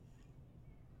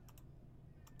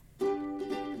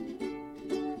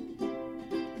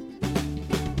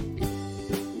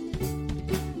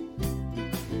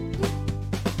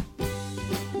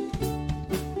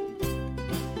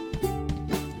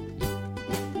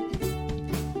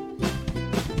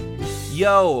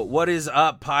Yo, what is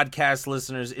up, podcast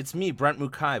listeners? It's me, Brent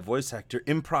Mukai, voice actor,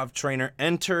 improv trainer,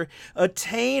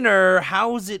 entertainer.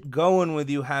 How's it going with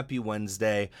you? Happy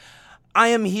Wednesday. I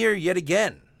am here yet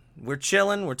again. We're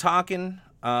chilling, we're talking.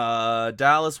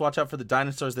 Dallas, watch out for the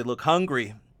dinosaurs. They look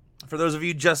hungry. For those of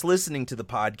you just listening to the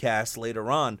podcast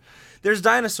later on, there's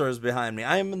dinosaurs behind me.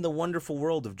 I am in the wonderful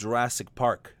world of Jurassic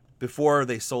Park before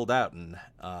they sold out and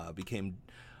became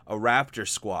a raptor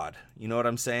squad. You know what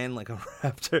I'm saying? Like a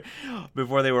raptor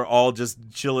before they were all just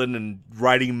chilling and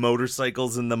riding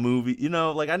motorcycles in the movie. You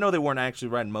know, like I know they weren't actually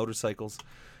riding motorcycles,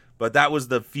 but that was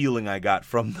the feeling I got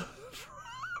from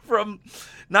I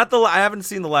haven't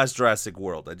seen the last Jurassic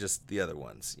World. I just the other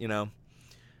ones, you know.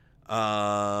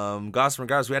 Gossamer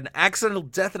Goddess, we had an accidental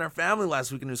death in our family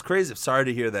last week and it was crazy. Sorry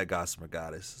to hear that, Gossamer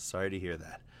Goddess. Sorry to hear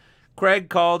that. Craig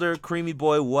Calder, Creamy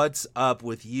Boy, what's up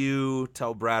with you?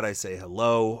 Tell Brad I say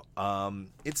hello.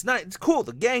 It's cool.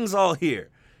 The gang's all here.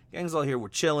 We're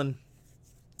chilling.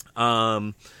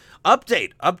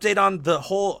 Update on the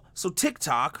whole. So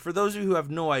TikTok, for those of you who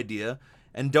have no idea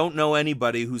and don't know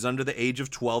anybody who's under the age of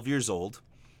 12 years old,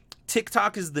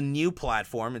 TikTok is the new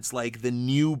platform. It's like the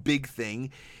new big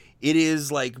thing. It is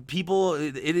like people.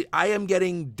 I am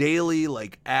getting daily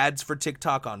like ads for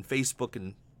TikTok on Facebook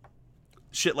and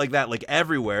shit like that, like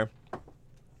everywhere.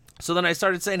 So then I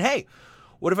started saying, hey,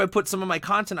 what if I put some of my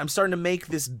content? I'm starting to make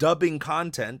this dubbing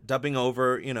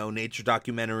over, you know, nature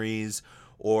documentaries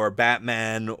or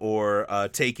Batman or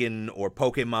Taken or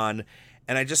Pokemon.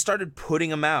 And I just started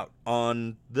putting them out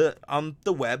on the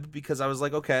web because I was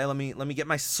like, okay, let me get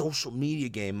my social media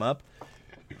game up.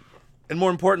 And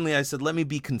more importantly, I said, let me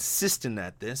be consistent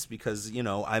at this because, you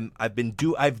know,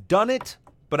 I've done it,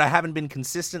 but I haven't been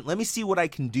consistent. Let me see what I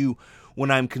can do when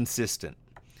I'm consistent.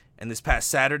 And this past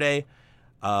Saturday,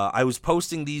 I was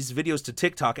posting these videos to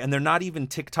TikTok, and they're not even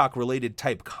TikTok related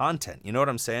type content. You know what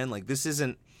I'm saying? Like this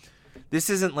isn't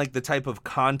like the type of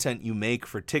content you make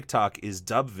for TikTok is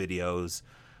dub videos,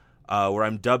 where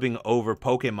I'm dubbing over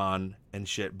Pokemon and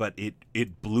shit. But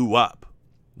it blew up.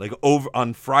 Like over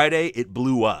on Friday, it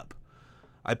blew up.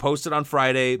 I posted on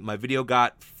Friday. My video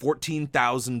got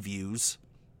 14,000 views.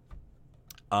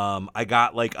 I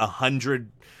got like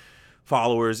 100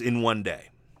 followers in one day,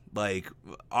 like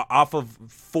off of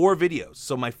 4 videos.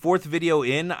 So my 4th video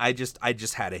in, I just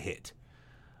had a hit.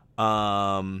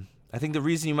 I think the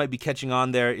reason you might be catching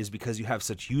on there is because you have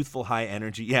such youthful high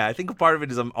energy. Yeah, I think a part of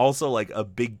it is I'm also like a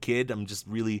big kid. I'm just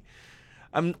really,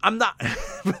 I'm not,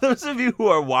 for those of you who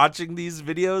are watching these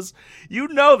videos, you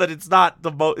know that it's not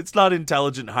it's not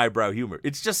intelligent highbrow humor.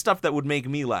 It's just stuff that would make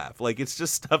me laugh. Like it's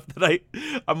just stuff that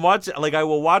I'm watching, like I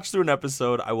will watch through an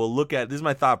episode. I will look at, this is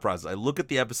my thought process. I look at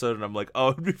the episode and I'm like,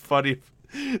 oh, it'd be funny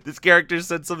if this character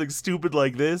said something stupid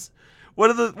like this. What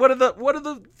are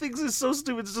the things that's so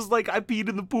stupid? It's just like I peed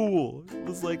in the pool. It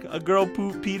was like a girl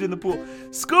peed in the pool.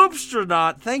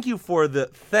 Scoopstronaut,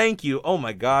 thank you. Oh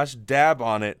my gosh, dab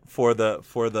on it for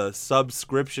the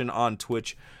subscription on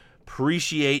Twitch.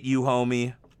 Appreciate you,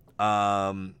 homie.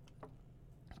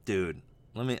 Dude,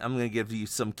 I'm gonna give you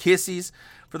some kissies.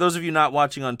 For those of you not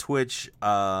watching on Twitch,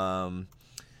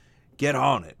 get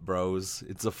on it, bros.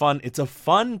 It's a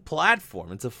fun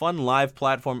platform. It's a fun live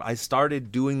platform. I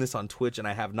started doing this on Twitch and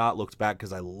I have not looked back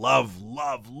because I love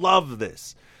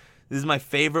this. This is my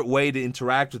favorite way to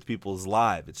interact with people is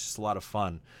live. It's just a lot of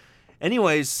fun.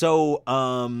 Anyways, so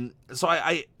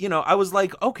I you know, I was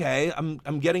like, okay,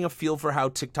 I'm getting a feel for how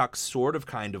TikTok sort of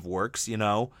kind of works, you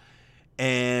know.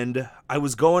 And I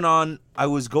was going on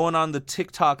the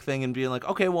TikTok thing and being like,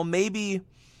 okay, well maybe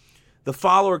the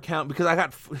follower count, because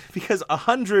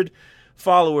 100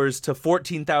 followers to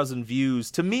 14,000 views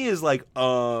to me is like,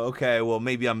 okay, well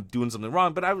maybe I'm doing something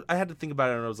wrong. But I had to think about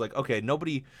it and I was like, okay,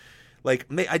 nobody, like,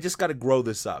 I just got to grow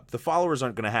this up. The followers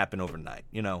aren't going to happen overnight.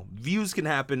 You know, views can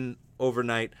happen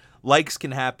overnight, likes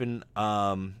can happen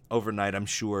overnight, I'm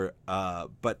sure.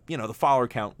 But you know, the follower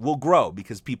count will grow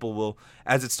because people will,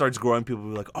 as it starts growing, people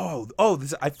will be like, oh,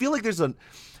 this. I feel like there's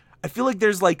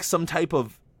like some type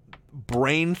of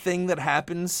brain thing that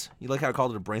happens. You like how I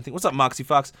called it a brain thing? What's up, Moxie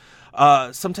Fox?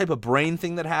 Some type of brain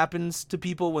thing that happens to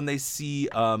people when they see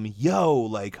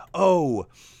like, oh,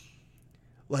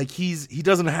 like he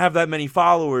doesn't have that many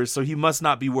followers, so he must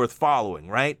not be worth following,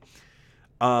 right?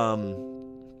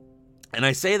 And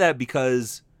I say that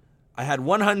because I had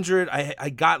 100, I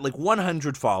got like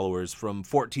 100 followers from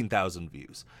 14,000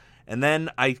 views. And then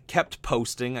I kept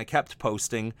posting,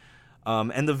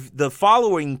 and the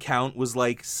following count was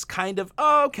like kind of,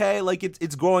 okay, like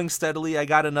it's growing steadily. I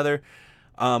got another,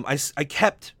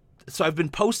 so I've been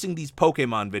posting these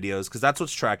Pokemon videos because that's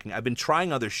what's tracking. I've been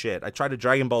trying other shit. I tried a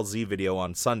Dragon Ball Z video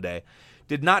on Sunday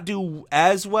Did not do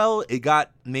as well. It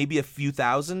got maybe a few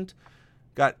thousand.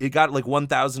 It got like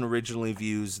 1,000 originally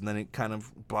views, and then it kind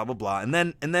of blah blah blah. And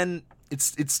then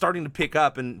it's starting to pick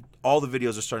up, and all the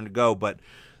videos are starting to go. But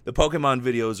the Pokemon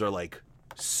videos are like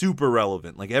super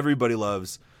relevant. Like everybody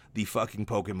loves the fucking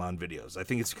Pokemon videos. I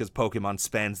think it's because Pokemon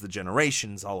spans the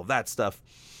generations, all of that stuff.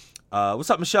 What's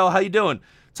up, Michelle? How you doing?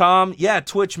 Tom, yeah,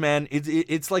 Twitch, man.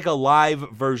 It's like a live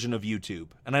version of YouTube.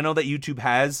 And I know that YouTube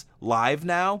has live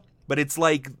now, but it's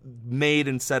like made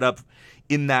and set up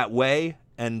in that way.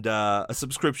 And a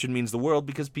subscription means the world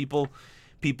because people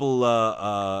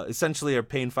essentially are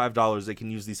paying $5. They can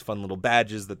use these fun little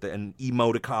badges and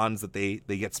emoticons that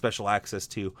they get special access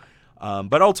to.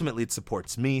 But ultimately, it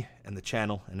supports me and the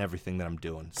channel and everything that I'm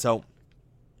doing. So,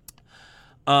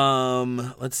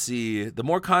 let's see. The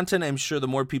more content, I'm sure the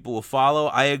more people will follow.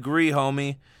 I agree,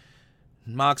 homie.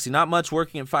 Moxie, not much.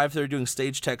 Working at 5:30 doing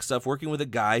stage tech stuff. Working with a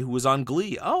guy who was on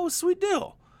Glee. Oh, sweet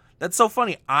deal. That's so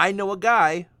funny. I know a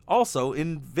guy also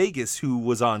in Vegas who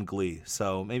was on Glee.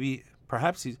 So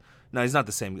perhaps he's not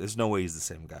the same. There's no way he's the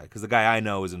same guy because the guy I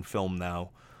know is in film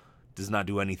now. Does not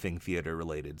do anything theater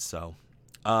related. So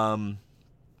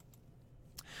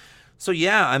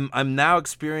yeah, I'm now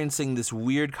experiencing this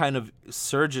weird kind of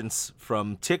surgence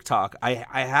from TikTok. I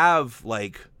have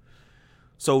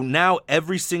so now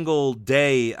every single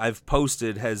day I've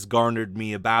posted has garnered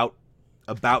me about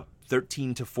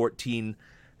 13 to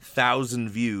 14,000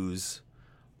 views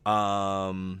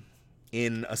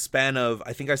in a span of,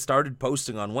 I think I started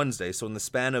posting on Wednesday. So in the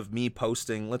span of me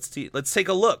posting, let's take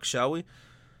a look, shall we?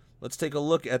 Let's take a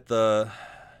look at all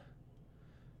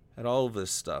of this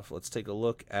stuff. Let's take a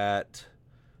look at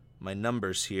my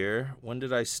numbers here. When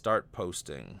did I start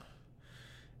posting?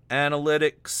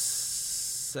 Analytics.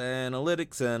 Oh,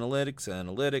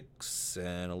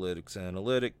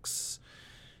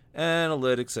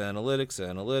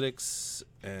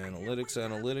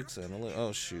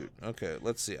 shoot. Okay,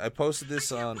 let's see. I posted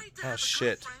this on... Oh,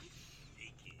 shit.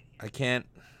 I can't...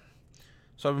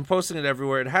 So I've been posting it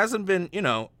everywhere. It hasn't been,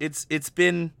 it's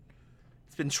been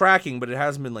tracking, but it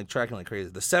hasn't been tracking like crazy.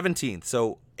 The 17th,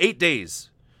 so 8 days.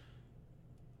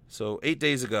 So 8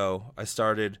 days ago, I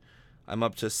started. I'm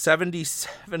up to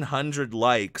 7,700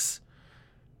 likes,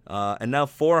 and now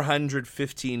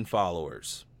 415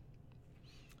 followers.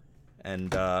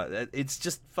 And it's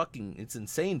just it's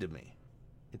insane to me.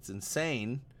 It's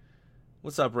insane.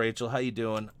 What's up, Rachel? How you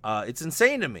doing? It's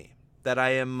insane to me that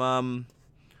I'm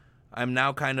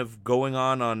now kind of going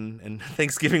on and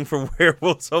Thanksgiving for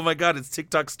Werewolves. Oh my God, it's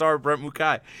TikTok star Brent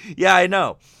Mukai. Yeah, I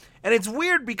know. And it's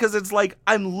weird because it's like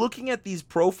I'm looking at these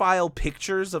profile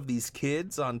pictures of these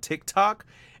kids on TikTok,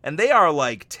 and they are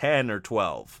like 10 or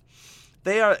 12.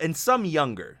 They are, and some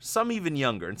younger, some even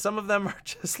younger, and some of them are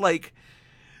just like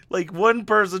one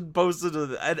person posted,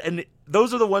 and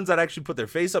those are the ones that actually put their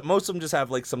face up. Most of them just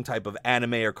have like some type of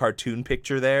anime or cartoon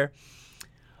picture there.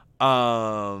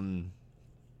 But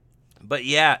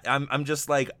yeah, I'm just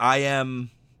like,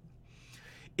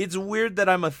 it's weird that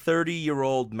I'm a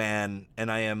 30-year-old man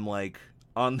and I am like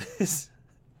on this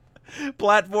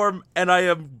platform and I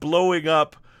am blowing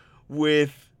up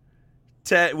with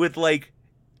like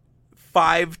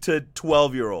 5 to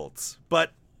 12-year-olds.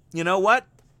 But you know what?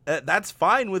 That's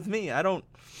fine with me. I don't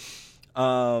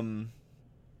and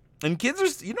kids are,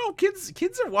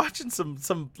 kids are watching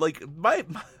some like my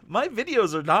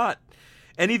videos are not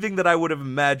anything that I would have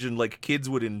imagined like kids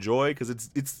would enjoy, because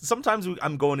it's sometimes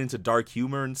I'm going into dark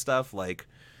humor and stuff. Like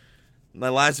my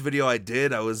last video I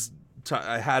did, I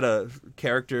had a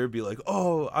character be like,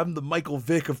 "Oh, I'm the Michael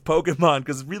Vick of Pokemon,"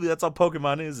 because really that's all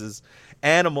Pokemon is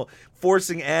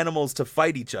forcing animals to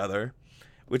fight each other,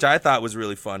 which I thought was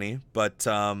really funny. But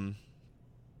it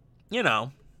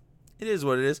is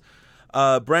what it is.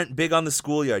 Brent, big on the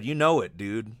schoolyard. You know it,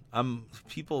 dude.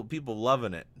 People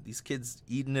loving it. These kids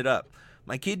eating it up.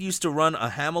 My kid used to run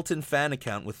a Hamilton fan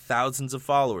account with thousands of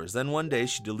followers. Then one day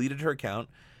she deleted her account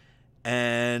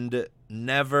and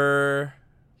never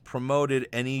promoted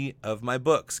any of my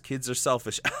books. Kids are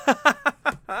selfish.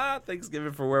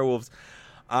 Thanksgiving for Werewolves.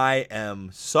 I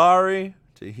am sorry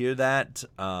to hear that.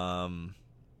 I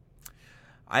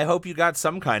hope you got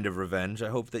some kind of revenge. I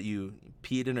hope that you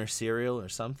peed in her cereal or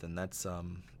something. That's a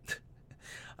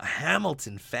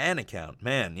Hamilton fan account.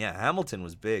 Man, yeah, Hamilton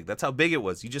was big. That's how big it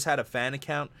was. You just had a fan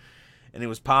account and it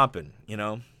was popping,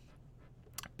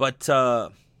 But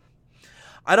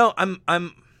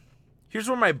here's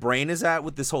where my brain is at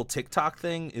with this whole TikTok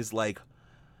thing is like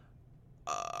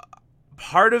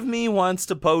part of me wants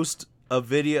to post a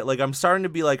video. Like I'm starting to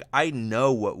be like, I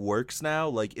know what works now.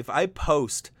 Like if I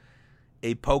post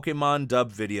a Pokemon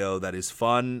dub video that is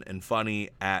fun and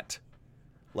funny at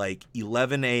like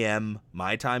 11 a.m.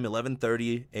 my time,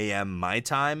 11:30 a.m. my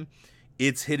time,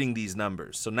 it's hitting these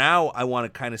numbers. So now I want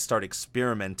to kind of start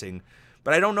experimenting,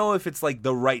 but I don't know if it's like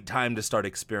the right time to start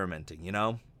experimenting, you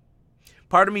know?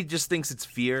 Part of me just thinks it's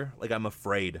fear. Like I'm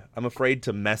afraid. I'm afraid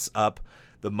to mess up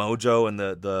the mojo and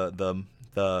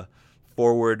the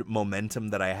forward momentum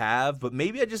that I have, but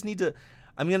maybe I just need to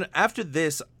after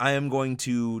this I am going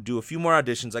to do a few more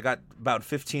auditions. I got about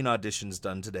 15 auditions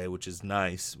done today, which is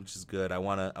nice, which is good. I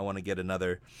want to get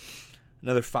another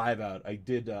 5 out. I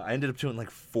ended up doing like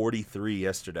 43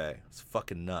 yesterday. It's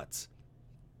fucking nuts.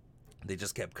 They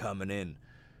just kept coming in.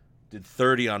 Did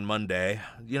 30 on Monday.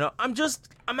 You know, I'm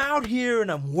out here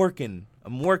and I'm working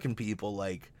people.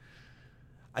 Like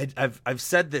I've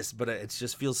said this, but it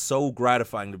just feels so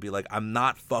gratifying to be like, I'm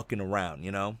not fucking around,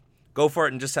 you know? Go for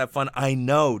it and just have fun. I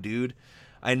know, dude.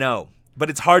 I know. But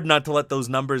it's hard not to let those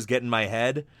numbers get in my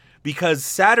head because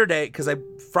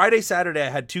Friday, Saturday, I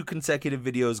had 2 consecutive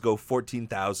videos go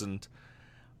 14,000.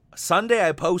 Sunday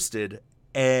I posted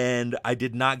and I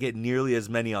did not get nearly as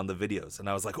many on the videos. And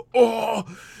I was like,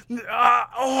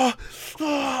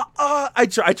 I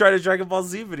tried a Dragon Ball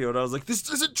Z video and I was like, this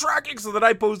isn't tracking. So then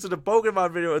I posted a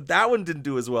Pokemon video and that one didn't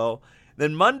do as well.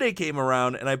 Then Monday came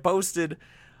around and I posted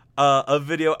a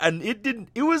video and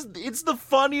it's the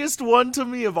funniest one to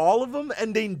me of all of them.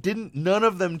 And none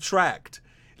of them tracked.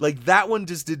 Like that one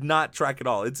just did not track at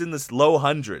all. It's in this low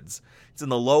hundreds. It's in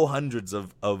the low hundreds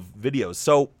of videos.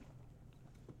 So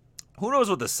who knows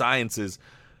what the science is,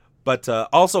 but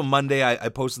also Monday I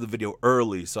posted the video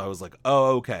early, so I was like,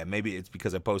 oh, okay, maybe it's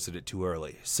because I posted it too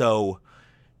early. So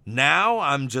now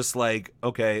I'm just like,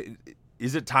 okay,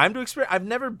 is it time to experiment? I've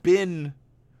never been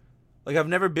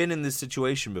in this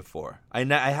situation before. I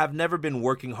have never been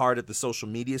working hard at the social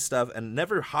media stuff and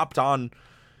never hopped on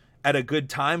at a good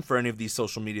time for any of these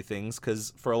social media things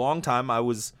because for a long time I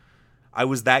was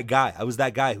that guy. I was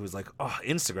that guy who was like, oh,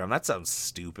 Instagram, that sounds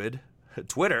stupid.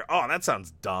 Twitter, oh, that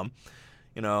sounds dumb.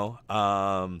 You know,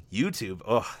 YouTube,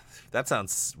 oh, that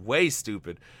sounds way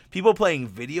stupid. People playing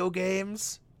video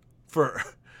games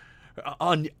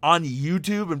on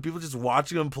YouTube and people just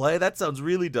watching them play, that sounds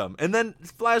really dumb. And then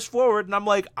flash forward and I'm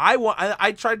like,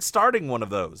 I tried starting one of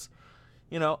those,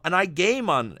 you know, and I game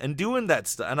on and doing that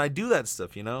stuff, and I do that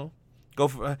stuff, you know.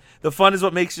 The fun is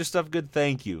what makes your stuff good.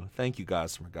 Thank you,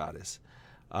 Gossamer Goddess.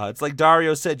 It's like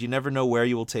Dario said, you never know where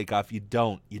you will take off. You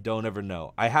don't ever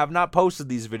know. I have not posted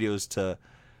these videos to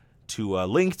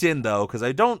LinkedIn, though, because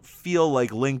I don't feel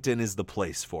like LinkedIn is the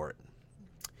place for it.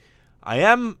 I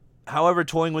am, however,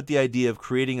 toying with the idea of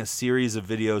creating a series of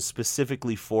videos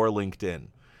specifically for LinkedIn,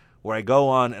 where I go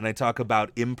on and I talk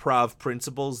about improv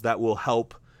principles that will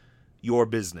help your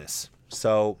business.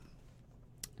 So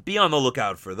be on the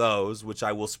lookout for those, which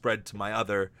I will spread to my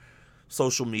other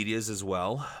social medias as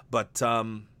well. But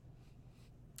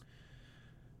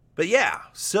yeah,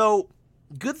 so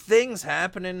good things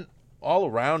happening all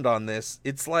around on this.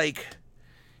 It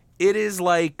is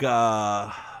like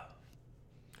I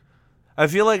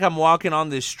feel like I'm walking on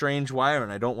this strange wire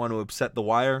and I don't want to upset the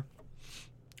wire.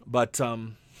 But I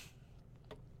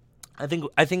think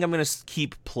I'm going to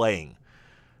keep playing.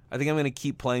 I think I'm going to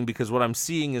keep playing because what I'm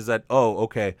seeing is that, oh,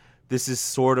 okay, this is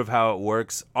sort of how it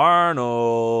works.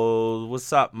 Arnold,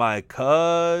 what's up, my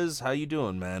cuz? How you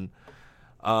doing, man?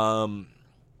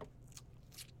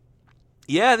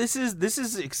 Yeah, this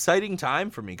is exciting time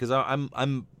for me because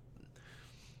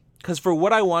because for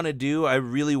what I want to do, I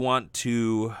really want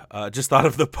to just thought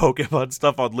of the Pokemon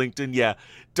stuff on LinkedIn. Yeah,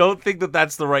 don't think that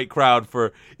that's the right crowd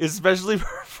for, especially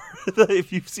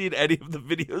if you've seen any of the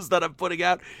videos that I'm putting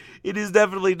out. It is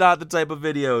definitely not the type of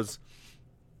videos.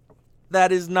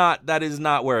 That is not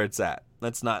where it's at.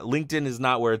 That's not, LinkedIn is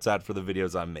not where it's at for the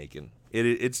videos I'm making.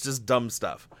 It's just dumb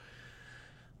stuff.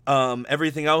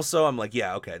 Everything else, though, I'm like,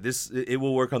 yeah, okay, it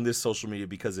will work on this social media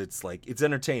because it's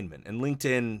entertainment. And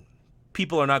LinkedIn,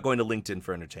 people are not going to LinkedIn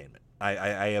for entertainment.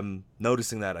 I am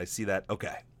noticing that. I see that.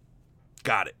 Okay,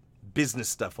 got it. Business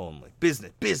stuff only.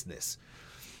 Business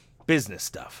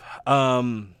stuff.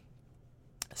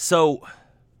 So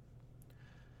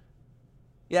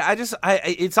yeah,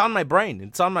 it's on my brain.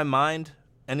 It's on my mind,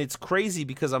 and it's crazy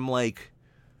because I'm like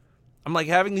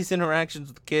having these interactions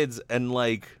with kids, and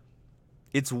like,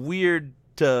 it's weird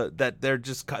that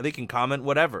they can comment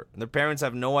whatever, and their parents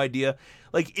have no idea.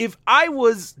 Like, if I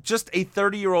was just a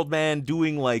 30-year-old man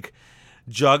doing like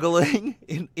juggling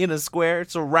in a square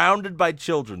surrounded by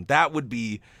children, that would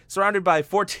be surrounded by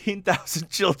 14,000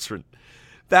 children.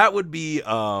 That would be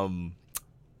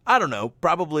I don't know,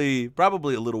 probably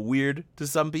a little weird to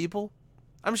some people.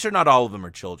 I'm sure not all of them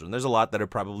are children. There's a lot that are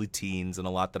probably teens and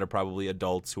a lot that are probably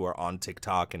adults who are on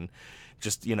TikTok and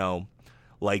just, you know,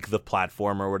 like the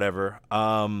platform or whatever.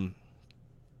 But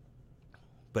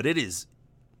it's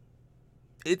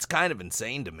kind of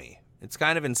insane to me. It's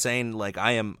kind of insane. Like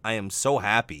I am so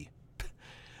happy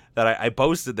that I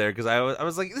posted there, because I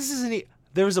was like, this isn't.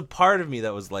 There was a part of me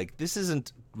that was like, this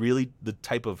isn't really the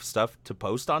type of stuff to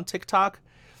post on TikTok.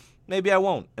 Maybe I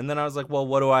won't. And then I was like, well,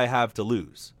 what do I have to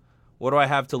lose? What do I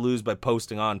have to lose by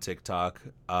posting on TikTok?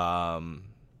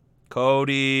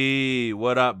 Cody,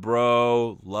 what up,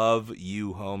 bro? Love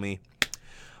you, homie.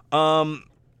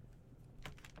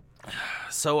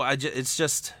 So it's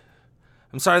just,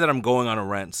 I'm sorry that I'm going on a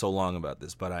rant so long about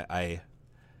this, but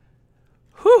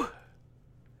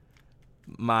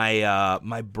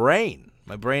my brain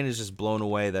is just blown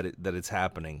away that it's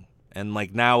happening. And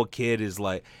like now a kid is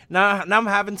like, now I'm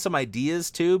having some ideas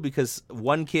too, because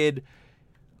one kid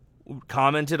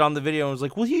commented on the video and was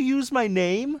like, will you use my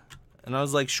name? And I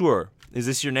was like, sure. Is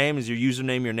this your name? Is your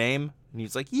username your name? And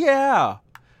he's like, yeah.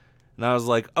 And I was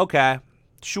like, okay,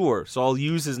 sure. So I'll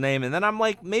use his name. And then I'm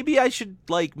like, maybe I should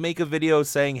like make a video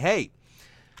saying, hey,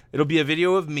 it'll be a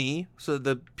video of me so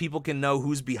that people can know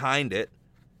who's behind it.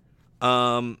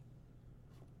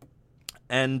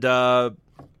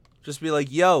 Just be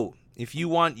like, yo, if you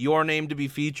want your name to be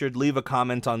featured, leave a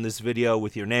comment on this video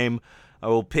with your name. I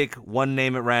will pick one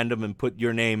name at random and put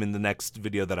your name in the next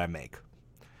video that I make.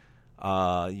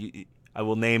 I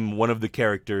will name one of the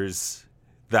characters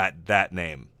that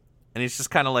name. And it's just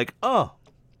kind of like, oh,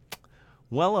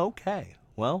 well, okay.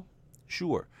 Well,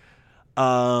 sure.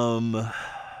 I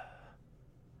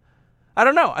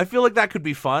don't know. I feel like that could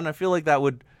be fun. I feel like that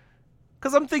would,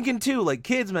 because I'm thinking too, like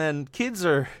kids, man, kids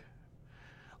are,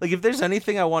 like if there's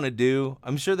anything I want to do,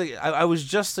 I'm sure that, I was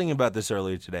just thinking about this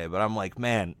earlier today, but I'm like,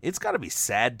 man, it's got to be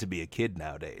sad to be a kid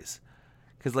nowadays.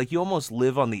 Because like you almost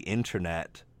live on the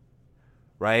internet,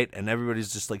 right? And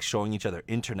everybody's just like showing each other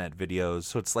internet videos.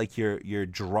 So it's like you're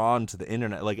drawn to the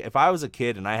internet. Like if I was a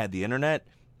kid and I had the internet,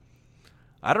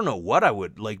 I don't know what I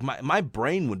would, like my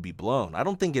brain would be blown. I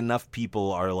don't think enough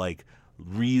people are like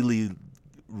really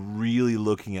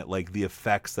looking at like the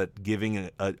effects that giving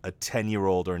a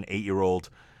 10-year-old or an 8-year-old,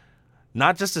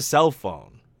 not just a cell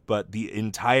phone, but the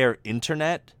entire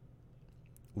internet,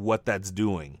 what that's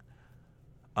doing.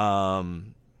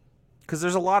 Because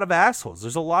there's a lot of assholes.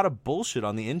 There's a lot of bullshit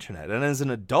on the internet. And as an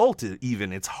adult,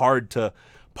 even, it's hard to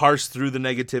parse through the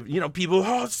negative. You know, people,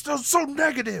 oh, it's still so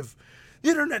negative. The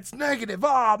internet's negative.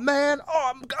 Oh, man.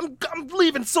 Oh, I'm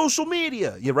leaving social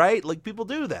media. You right? Like, people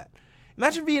do that.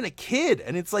 Imagine being a kid,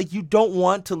 and it's like you don't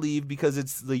want to leave because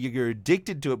it's you're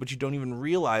addicted to it, but you don't even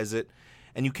realize it,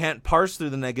 and you can't parse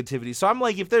through the negativity. So I'm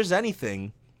like, if there's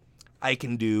anything I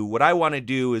can do, what I want to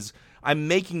do is I'm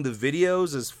making the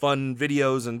videos as fun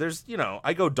videos, and there's, you know,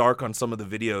 I go dark on some of the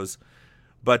videos,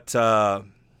 but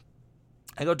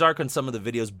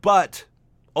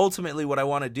ultimately what I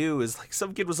want to do is, like,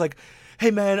 some kid was like, hey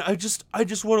man, I just want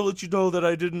to let you know that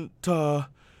I don't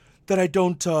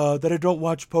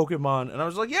watch Pokemon. And I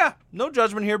was like, yeah, no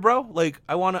judgment here, bro. Like,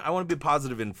 I want to be a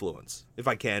positive influence if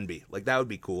I can be. Like, that would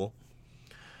be cool.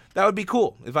 That would be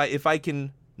cool if I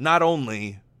can not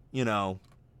only, you know,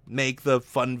 make the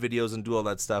fun videos and do all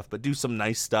that stuff, but do some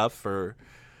nice stuff for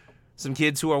some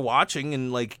kids who are watching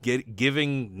and like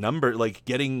getting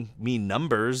me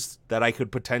numbers that I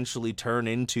could potentially turn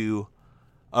into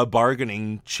a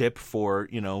bargaining chip for,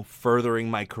 you know, furthering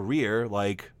my career.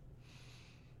 Like,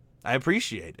 I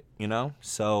appreciate it, you know?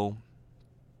 So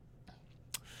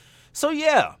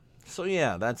yeah,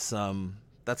 that's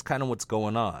kind of what's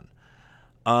going on.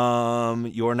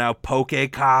 You're now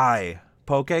Poke Kai.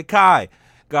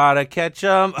 Gotta catch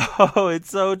 'em. Oh, it's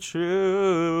so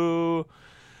true.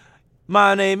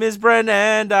 My name is Brent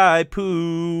and I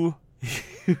poo.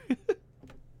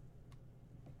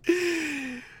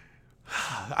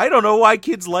 I don't know why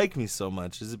kids like me so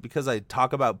much. Is it because I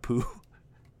talk about poo?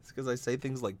 It's because I say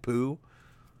things like poo.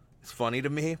 It's funny to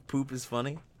me. Poop is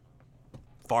funny.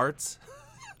 Farts.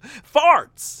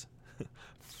 Farts.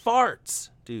 Farts.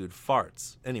 Dude,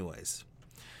 farts. Anyways.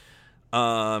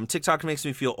 TikTok makes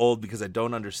me feel old because I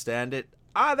don't understand it.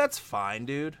 That's fine,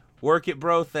 dude. Work it,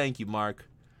 bro. Thank you, Mark.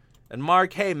 And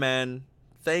Mark, hey, man.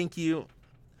 Thank you.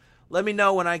 Let me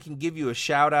know when I can give you a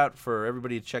shout out for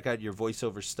everybody to check out your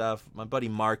voiceover stuff. My buddy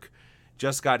Mark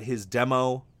just got his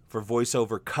demo for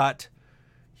VoiceOver cut.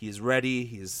 He is ready.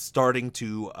 He is starting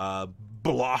to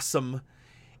blossom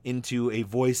into a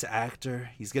voice actor.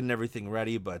 He's getting everything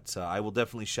ready, but I will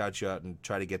definitely shout you out and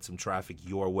try to get some traffic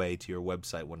your way to your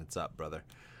website when it's up, brother.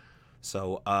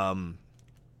 So,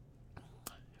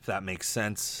 if that makes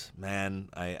sense, man,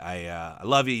 I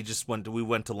love you. We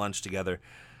went to lunch together.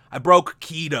 I broke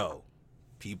keto.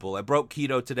 people. I broke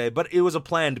keto today, but it was a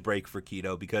planned break for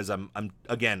keto because I'm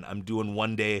doing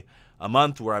 1 day a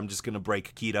month where I'm just going to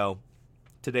break keto.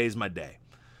 Today's my day.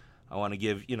 I want to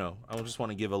give, I just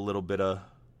want to give a little bit of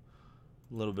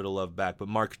love back. But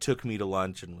Mark took me to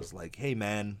lunch and was like, "Hey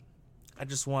man, I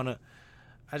just want to,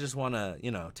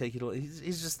 take you to."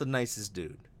 He's just the nicest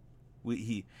dude.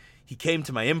 He came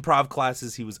to my improv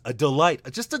classes. He was a delight,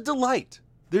 just a delight.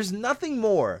 There's nothing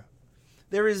more.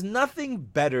 There is nothing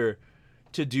better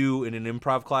to do in an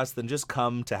improv class than just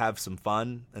come to have some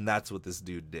fun, and that's what this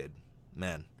dude did.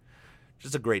 Man,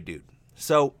 just a great dude.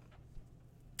 So,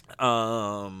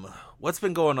 what's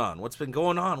been going on? What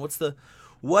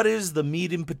is the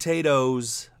meat and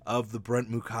potatoes of the Brent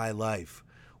Mukai life?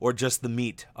 Or just the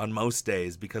meat on most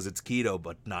days because it's keto,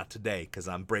 but not today because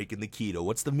I'm breaking the keto.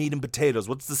 What's the meat and potatoes?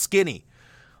 What's the skinny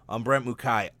on Brent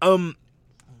Mukai?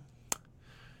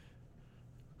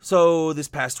 So this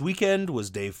past weekend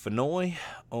was Dave Fennoy.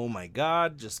 Oh my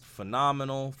God, just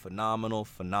phenomenal.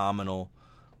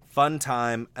 Fun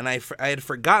time. And I had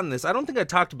forgotten this. I don't think I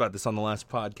talked about this on the last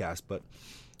podcast, but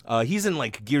he's in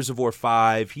like Gears of War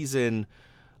 5. He's in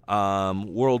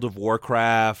World of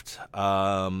Warcraft.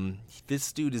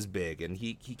 This dude is big, and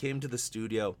he came to the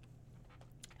studio.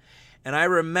 And I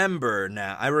remembered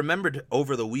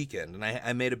over the weekend, and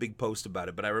I made a big post about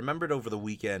it, but I remembered over the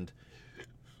weekend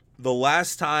the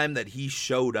last time that he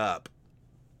showed up,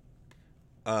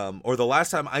 or the last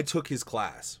time I took his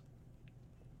class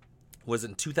was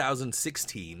in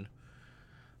 2016.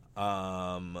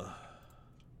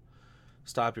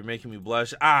 Stop, you're making me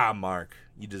blush. Mark,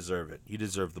 you deserve it. You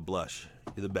deserve the blush.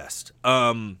 You're the best.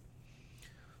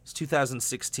 It's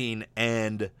 2016,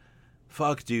 and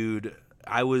fuck, dude,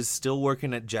 I was still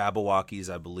working at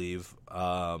Jabberwockies, I believe.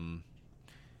 And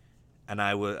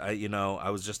I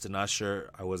was just an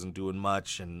usher. I wasn't doing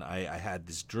much, and I had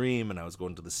this dream, and I was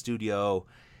going to the studio,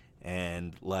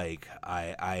 and like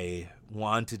I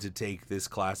wanted to take this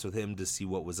class with him to see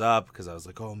what was up because I was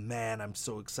like, oh man, I'm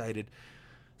so excited.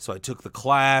 So I took the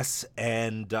class,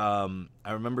 and I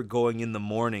remember going in the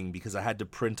morning because I had to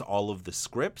print all of the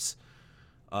scripts.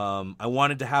 I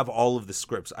wanted to have all of the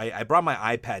scripts. I brought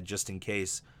my iPad just in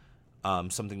case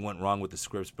something went wrong with the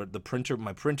scripts, but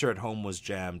my printer at home was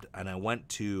jammed, and I went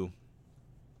to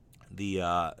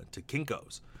to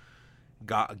Kinko's,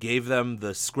 gave them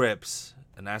the scripts,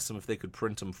 and asked them if they could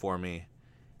print them for me,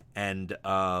 and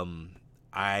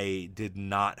I did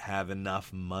not have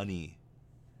enough money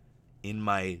in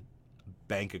my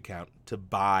bank account to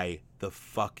buy the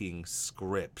fucking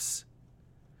scripts.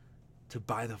 Dude.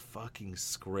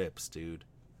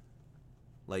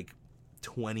 Like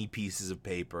 20 pieces of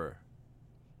paper.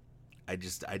 I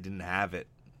didn't have it.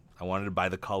 I wanted to buy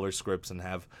the color scripts and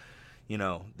have,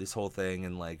 this whole thing,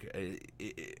 and like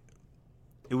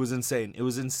it was insane. It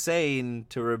was insane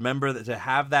to remember that, to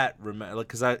have that,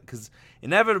 because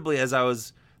inevitably as I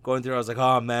was going through, I was like,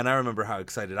 oh man, I remember how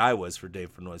excited I was for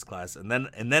Dave Fennoy's class, and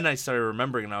then I started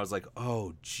remembering, and I was like,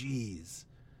 oh geez,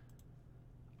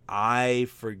 I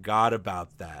forgot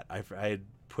about that. I had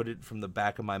put it from the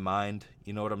back of my mind.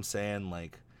 You know what I'm saying?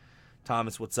 Like,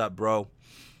 Thomas, what's up, bro?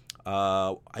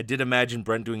 I did imagine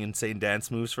Brent doing insane dance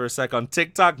moves for a sec on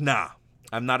TikTok. Nah,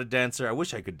 I'm not a dancer. I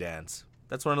wish I could dance.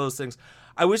 That's one of those things.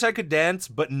 I wish I could dance,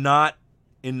 but not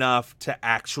enough to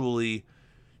actually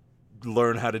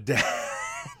learn how to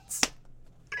dance.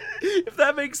 If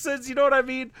that makes sense, you know what I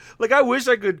mean? Like, I wish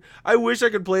I could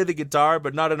play the guitar,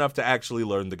 but not enough to actually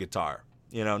learn the guitar.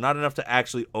 Not enough to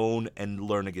actually own and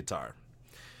learn a guitar.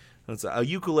 A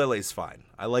ukulele is fine.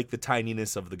 I like the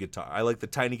tininess of the guitar. I like the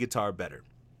tiny guitar better.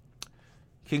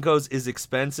 Kinko's is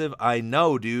expensive. I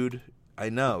know, dude. I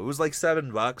know. It was like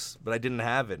 $7, but I didn't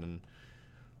have it. And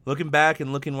looking back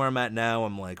and looking where I'm at now,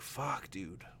 I'm like, fuck,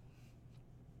 dude.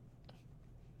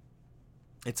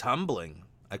 It's humbling.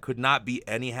 I could not be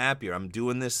any happier. I'm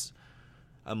doing this.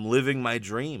 I'm living my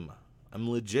dream. I'm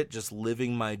legit just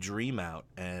living my dream out.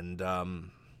 And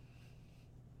I'm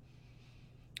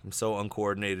so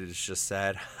uncoordinated, it's just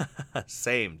sad.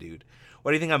 Same, dude.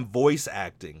 Why do you think I'm voice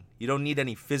acting? You don't need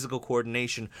any physical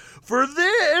coordination for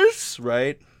this,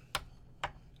 right?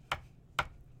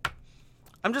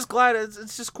 I'm just glad.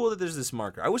 It's just cool that there's this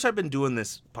marker. I wish I'd been doing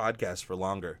this podcast for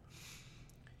longer.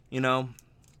 It'd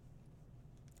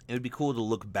be cool to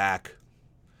look back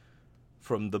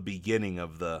from the beginning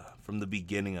of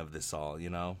this all,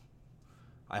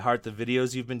 I heart the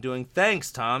videos you've been doing.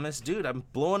 Thanks, Thomas. Dude, I'm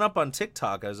blowing up on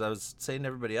TikTok, as I was saying to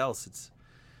everybody else.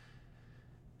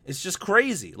 It's just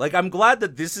crazy. Like, I'm glad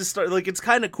that this is it's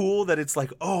kind of cool that it's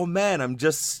like, oh man, I'm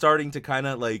just starting to kind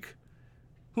of like,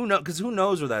 who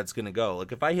knows where that's going to go.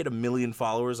 Like, if I hit 1 million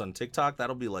followers on TikTok,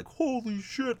 that'll be like, holy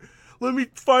shit. let me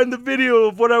find the video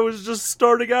of when I was just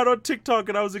starting out on TikTok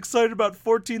and I was excited about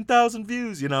 14,000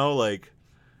 views, you know, like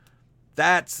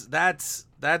that's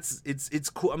it's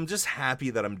cool. I'm just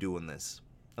happy that I'm doing this.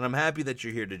 And I'm happy that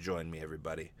you're here to join me,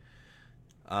 everybody.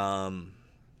 I'm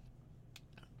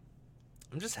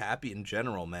just happy in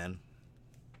general, man.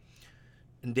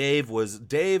 And Dave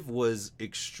was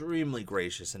extremely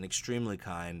gracious and extremely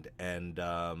kind, and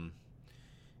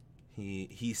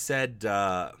he said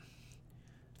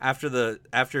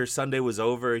after Sunday was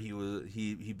over,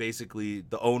 he basically,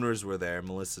 the owners were there,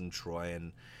 Melissa and Troy,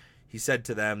 and he said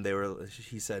to them,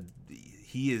 he said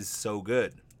he is so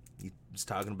good. He was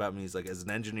talking about me. He's like, as an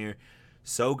engineer,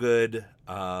 so good,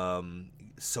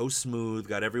 so smooth,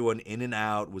 got everyone in and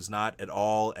out, was not at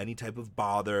all any type of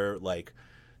bother, like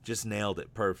just nailed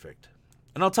it perfect.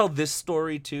 And I'll tell this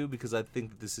story too, because I think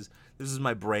that this is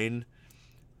my brain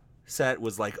set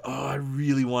was like, oh, I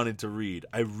really wanted to read,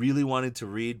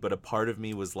 but a part of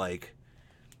me was like,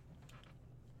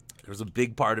 there was a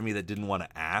big part of me that didn't want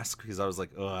to ask, because I was like,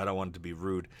 oh, I don't want it to be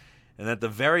rude. And at the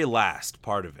very last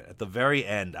part of it, at the very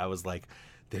end, I was like,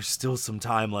 there's still some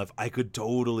time left. I could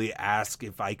totally ask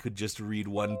if I could just read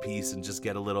one piece and just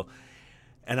get a little.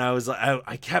 And I was like,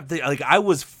 I kept thinking, like, I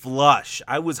was flush.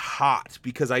 I was hot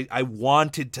because I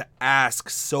wanted to ask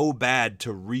so bad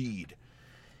to read.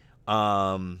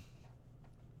 I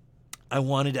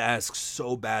wanted to ask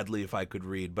so badly if I could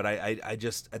read, but I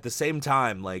just, at the same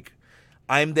time, like,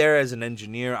 I'm there as an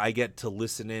engineer. I get to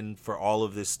listen in for all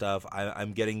of this stuff.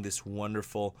 I'm getting this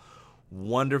wonderful,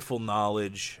 wonderful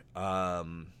knowledge,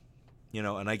 you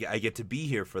know, and I get to be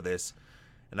here for this.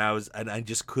 And I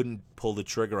just couldn't pull the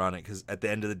trigger on it, because at the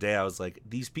end of the day, I was like,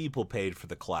 these people paid for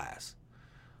the class.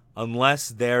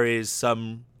 Unless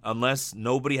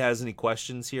nobody has any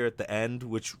questions here at the end,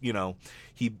 which, you know,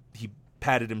 he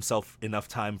padded himself enough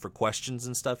time for questions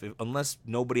and stuff. Unless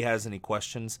nobody has any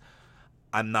questions,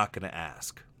 I'm not going to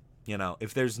ask. You know,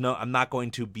 I'm not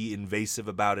going to be invasive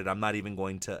about it. I'm not even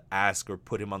going to ask or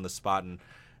put him on the spot and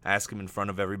ask him in front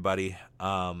of everybody.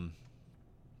 But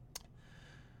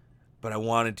I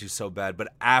wanted to so bad.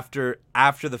 But after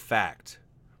the fact,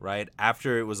 right?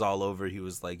 After it was all over, he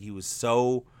was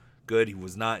so good. It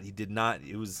was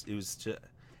just,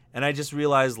 and I just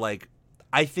realized, like,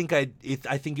 I think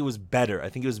it was better. I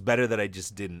think it was better that I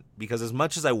just didn't, because as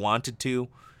much as I wanted to,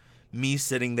 me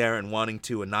sitting there and wanting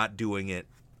to and not doing it,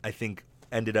 I think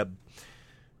ended up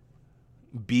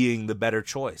being the better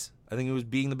choice. I think it was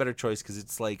being the better choice, because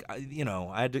it's like,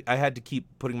 I had to keep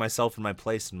putting myself in my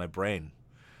place in my brain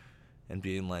and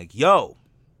being like, yo,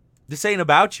 this ain't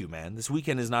about you, man. This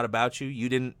weekend is not about you. You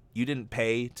didn't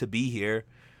pay to be here,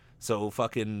 so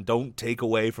fucking don't take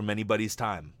away from anybody's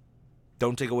time.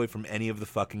 Don't take away from any of the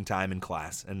fucking time in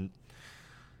class. And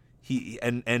you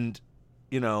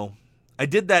know, I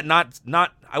did that not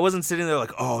I wasn't sitting there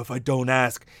like, oh, if I don't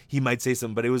ask, he might say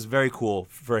something, but it was very cool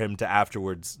for him to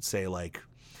afterwards say, like,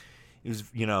 it was,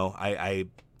 you know, I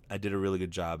did a really good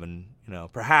job, and, you know,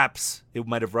 perhaps it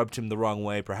might have rubbed him the wrong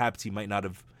way. Perhaps he might not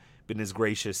have been as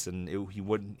gracious, and he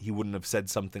wouldn't have said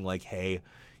something like, hey,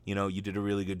 you know, you did a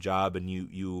really good job, and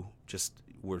you just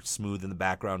were smooth in the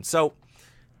background. So,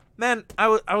 man, I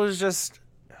was just,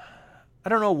 I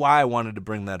don't know why I wanted to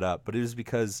bring that up, but it was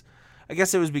because, I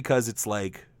guess it was because it's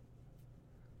like,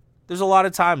 there's a lot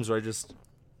of times where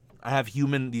I have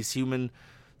these human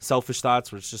selfish thoughts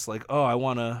where it's just like, oh, I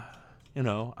want to, you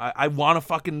know, I want to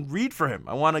fucking read for him.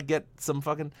 I want to get some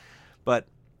fucking, but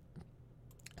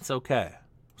it's okay.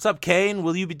 What's up, Kane?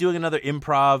 Will you be doing another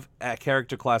improv at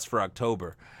character class for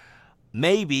October?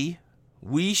 Maybe.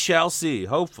 We shall see.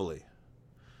 Hopefully.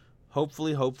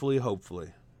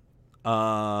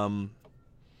 I'm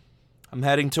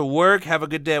heading to work. Have a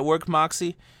good day at work,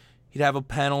 Moxie. He'd have a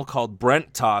panel called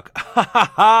Brent Talk.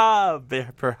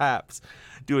 Perhaps.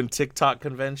 Doing TikTok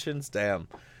conventions. Damn.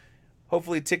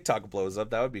 Hopefully TikTok blows up.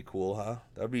 That would be cool, huh?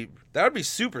 That would be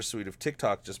super sweet if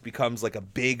TikTok just becomes like a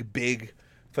big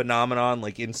phenomenon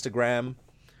like Instagram.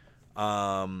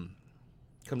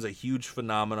 Becomes a huge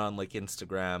phenomenon like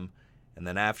Instagram. And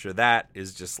then after that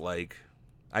is just like,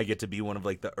 I get to be one of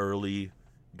like the early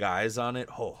guys on it.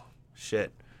 Oh,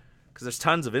 shit. Because there's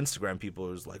tons of Instagram people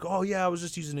who's like, oh, yeah, I was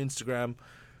just using Instagram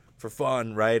for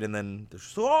fun, right? And then they're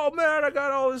just, oh, man, I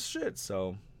got all this shit.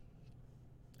 So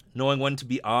knowing when to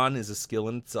be on is a skill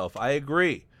in itself. I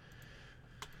agree.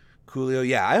 Coolio,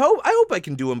 yeah. I hope I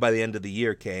can do them by the end of the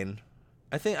year, Kane.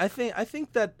 I think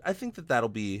that'll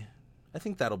be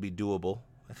doable.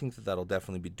 I think that'll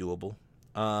definitely be doable.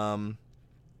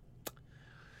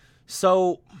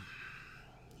 So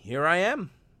here I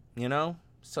am. You know,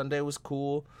 Sunday was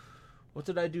cool. What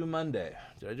did I do Monday?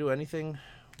 Did I do anything?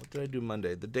 What did I do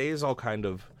Monday? The day is all kind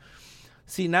of...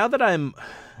 See, now that I'm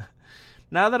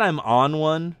on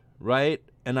one, right?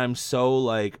 And I'm so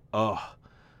like,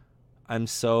 I'm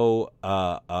so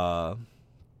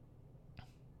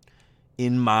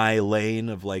in my lane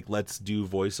of like, let's do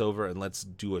voiceover and let's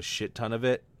do a shit ton of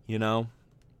it, you know?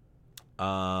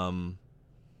 Off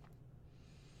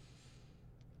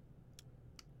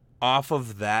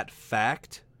of that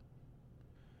fact,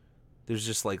 there's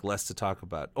just like less to talk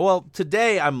about. Well,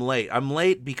 today I'm late. I'm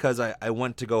late because I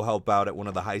went to go help out at one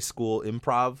of the high school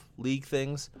improv league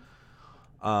things.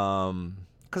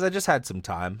 Because I just had some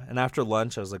time. And after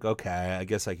lunch, I was like, okay, I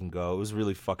guess I can go. It was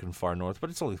really fucking far north,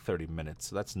 but it's only 30 minutes,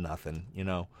 so that's nothing, you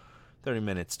know? 30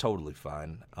 minutes, totally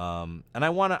fine. And I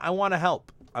want to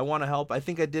help. I want to help. I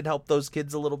think I did help those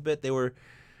kids a little bit. They were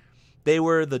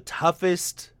the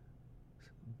toughest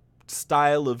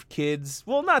style of kids.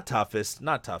 Well, not toughest.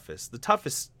 The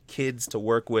toughest kids to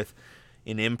work with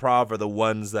in improv are the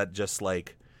ones that just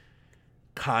like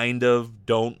kind of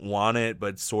don't want it,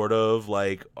 but sort of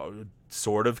like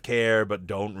sort of care, but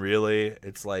don't really.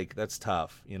 It's like, that's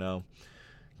tough, you know?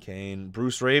 Kane,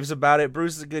 Bruce raves about it.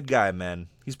 Bruce is a good guy, man.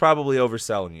 He's probably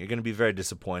overselling you. You're going to be very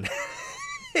disappointed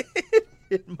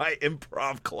in my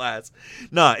improv class.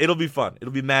 Nah, it'll be fun.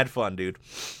 It'll be mad fun, dude.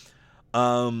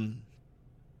 But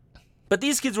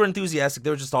these kids were enthusiastic. They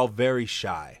were just all very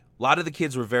shy. A lot of the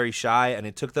kids were very shy, and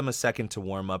it took them a second to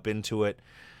warm up into it.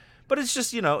 But it's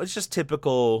just, you know, it's just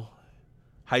typical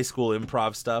high school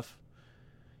improv stuff.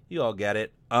 You all get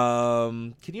it.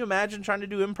 Can you imagine trying to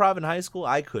do improv in high school?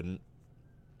 I couldn't.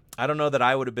 I don't know that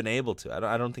I would have been able to.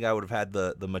 I don't think I would have had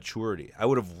the maturity. I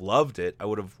would have loved it. I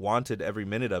would have wanted every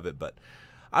minute of it, but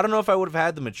I don't know if I would have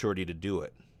had the maturity to do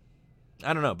it.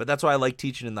 I don't know, but that's why I like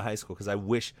teaching in the high school, because I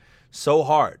wish so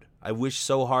hard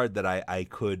that I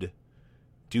could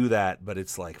do that, but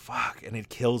it's like, fuck, and it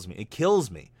kills me. It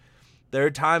kills me. There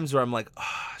are times where I'm like,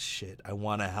 oh, shit, I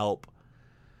want to help.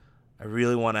 I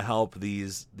really want to help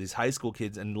these high school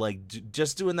kids, and like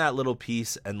just doing that little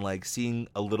piece and like seeing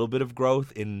a little bit of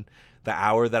growth in the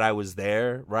hour that I was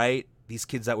there, right? These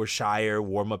kids that were shyer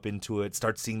warm up into it,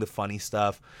 start seeing the funny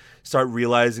stuff, start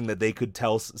realizing that they could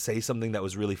say something that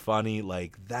was really funny.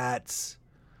 Like there's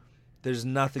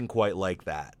nothing quite like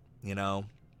that, you know?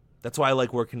 That's why I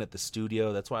like working at the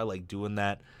studio. That's why I like doing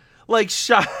that. Like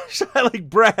shy like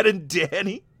Brad and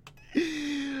Danny.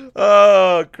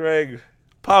 Oh, Craig.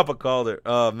 Papa called her.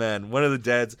 Oh, man. One of the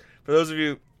dads, for those of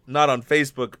you not on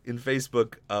Facebook,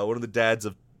 one of the dads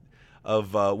of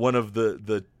one of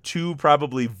the two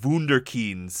probably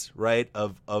wunderkinds, right,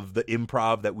 of the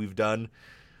improv that we've done,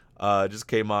 just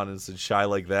came on and said, shy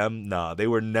like them? Nah, they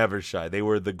were never shy. They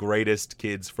were the greatest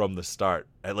kids from the start.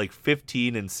 At like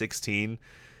 15 and 16,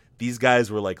 these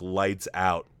guys were like lights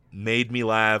out. Made me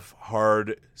laugh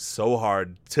hard, so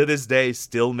hard. To this day,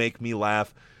 still make me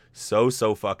laugh so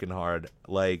fucking hard.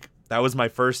 Like, that was my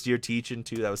first year teaching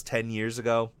too. That was 10 years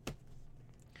ago.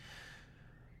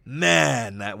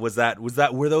 Man,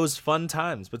 were those fun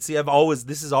times. But see,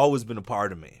 this has always been a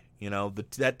part of me. You know,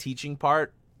 that teaching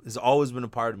part has always been a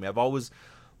part of me. I've always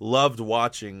loved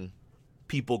watching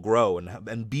people grow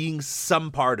and being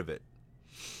some part of it.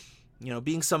 You know,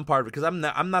 being some part of it, because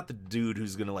I'm not the dude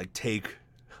who's gonna like take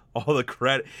all the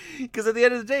credit, because at the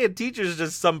end of the day, a teacher is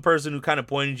just some person who kind of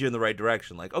pointed you in the right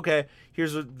direction. Like, okay,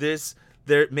 here's what this,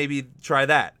 there, maybe try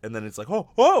that, and then it's like,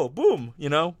 oh, boom, you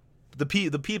know. The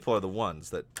people are the ones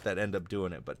that end up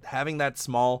doing it, but having that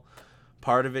small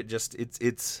part of it, just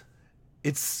it's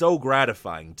so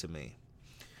gratifying to me.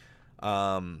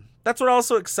 That's what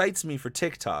also excites me for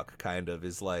TikTok. Kind of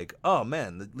is like, oh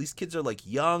man, these kids are like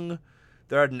young.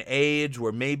 They're at an age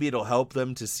where maybe it'll help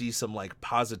them to see some like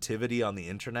positivity on the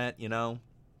internet, you know?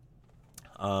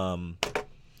 Some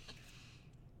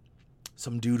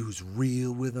dude who's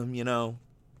real with them, you know?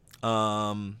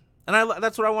 And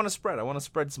that's what I want to spread. I want to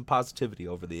spread some positivity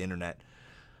over the internet.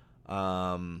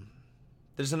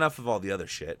 There's enough of all the other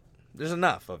shit. There's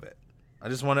enough of it. I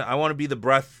want to be the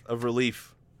breath of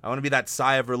relief. I want to be that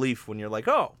sigh of relief when you're like,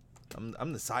 oh,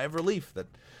 I'm the sigh of relief that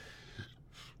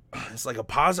it's like a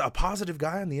positive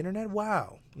guy on the internet.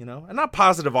 Wow, you know, and not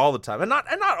positive all the time, and not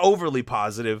overly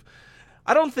positive.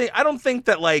 I don't think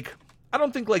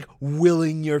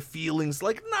willing your feelings,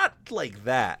 like, not like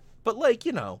that, but like,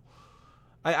 you know,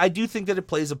 I do think that it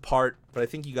plays a part, but I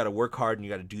think you got to work hard and you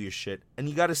got to do your shit and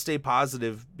you got to stay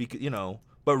positive, because, you know,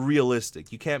 but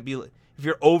realistic. You can't be, if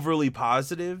you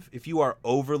are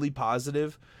overly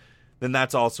positive, then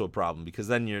that's also a problem, because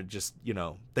then you're just, you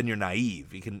know, then you're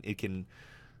naive. It can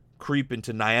creep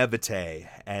into naivete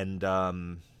and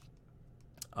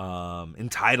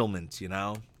entitlement, you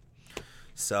know?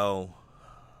 So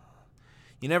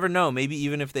You never know. Maybe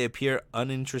even if they appear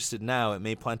uninterested now, it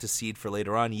may plant a seed for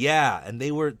later on. Yeah, and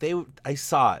I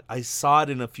saw it. I saw it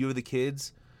in a few of the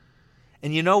kids.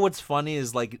 And you know what's funny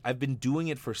is, like, I've been doing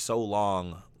it for so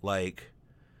long. Like,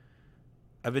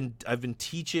 I've been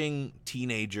teaching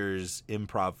teenagers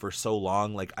improv for so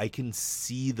long. Like, I can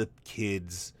see the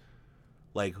kids,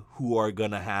 like, who are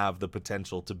going to have the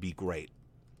potential to be great.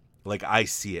 Like, I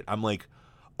see it. I'm like,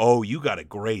 oh, you got a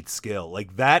great skill.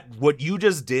 Like, that, what you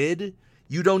just did,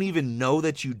 you don't even know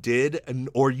that you did,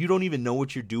 or you don't even know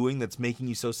what you're doing that's making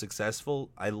you so successful.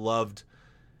 I loved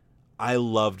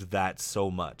that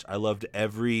so much. I loved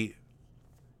every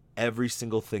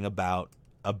single thing about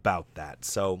that.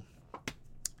 So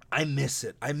I miss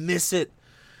it.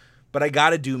 But I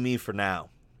got to do me for now.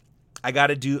 I got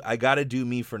to do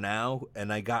me for now,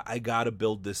 and I got to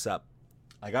build this up.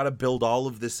 I got to build all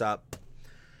of this up.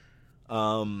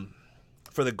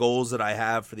 For the goals that I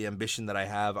have, for the ambition that I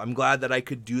have. I'm glad that I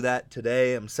could do that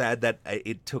today. I'm sad that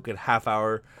it took a half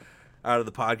hour out of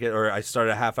the podcast, or I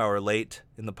started a half hour late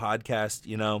in the podcast,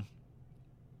 you know.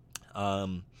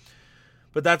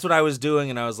 But that's what I was doing,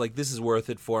 and I was like, this is worth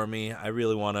it for me. I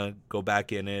really want to go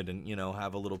back in it and, you know,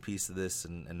 have a little piece of this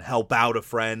and help out a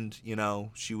friend, you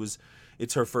know.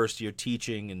 It's her first year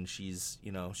teaching, and she's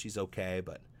okay,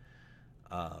 but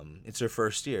it's her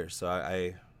first year, so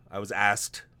I was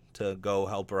asked to go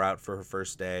help her out for her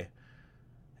first day,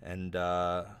 and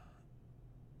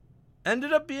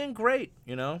ended up being great,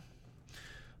 you know.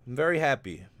 I'm very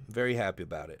happy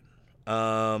about it.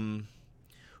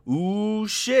 Ooh,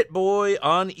 shit, boy,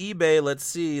 on eBay, let's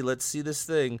see this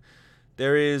thing.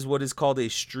 There is what is called a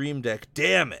Stream Deck.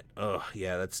 Damn it. Oh,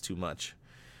 yeah, that's too much.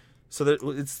 So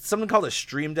it's something called a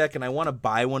Stream Deck, and I want to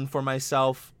buy one for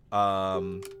myself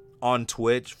on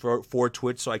Twitch, for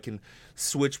Twitch, so I can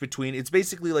switch between. It's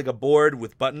basically like a board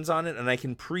with buttons on it, and I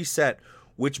can preset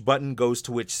which button goes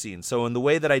to which scene. So in the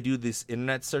way that I do this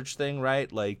internet search thing,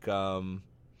 right, like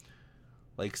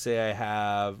say I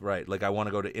have, right, like I want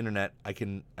to go to internet, I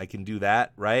can do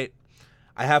that, right?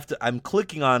 I'm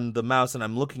clicking on the mouse and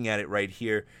I'm looking at it right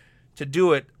here. To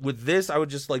do it with this, I would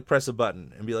just like press a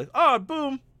button and be like, oh,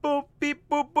 boom, boom, beep,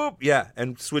 boop, boop. Yeah,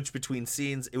 and switch between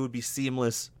scenes. It would be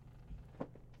seamless.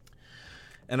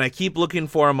 And I keep looking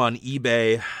for them on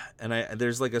eBay, and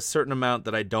there's like a certain amount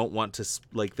that I don't want to,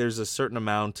 like, there's a certain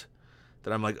amount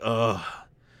that I'm like, ugh.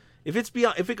 If it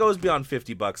goes beyond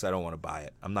 $50, I don't want to buy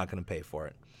it. I'm not going to pay for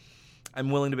it. I'm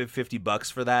willing to pay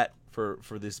 $50 for that, for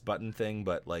this button thing,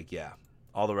 but like, yeah,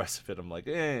 all the rest of it, I'm like,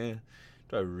 do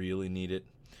I really need it?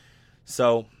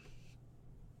 So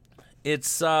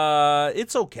it's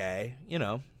okay, you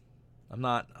know. I'm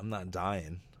not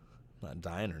dying. I'm not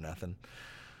dying or nothing.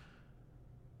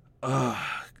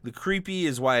 The creepy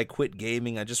is why I quit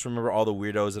gaming. I just remember all the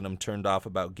weirdos and I'm turned off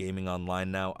about gaming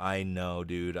online now. I know,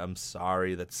 dude. I'm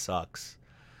sorry. That sucks.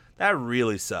 That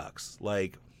really sucks.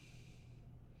 Like,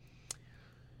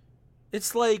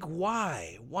 it's like,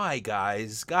 why? Why,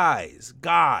 guys?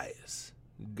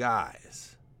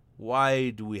 Why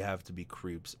do we have to be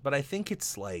creeps? But I think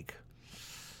it's like,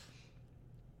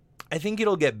 I think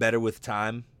it'll get better with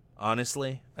time.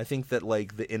 Honestly, I think that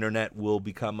like the internet will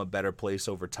become a better place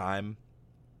over time.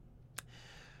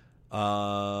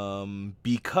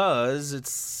 Because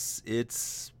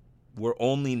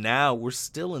we're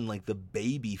still in like the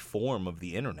baby form of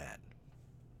the internet.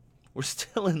 We're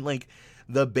still in like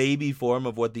the baby form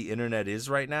of what the internet is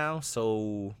right now.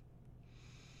 So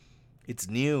it's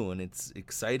new and it's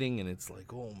exciting and it's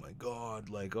like, oh my God,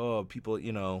 like, oh, people,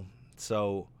 you know,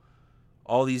 so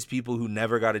all these people who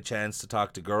never got a chance to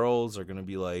talk to girls are going to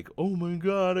be like, oh my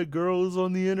God, a girl is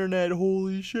on the internet.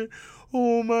 Holy shit.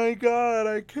 Oh my God,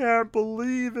 I can't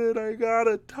believe it. I got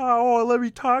to talk. Oh, let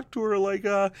me talk to her. Like,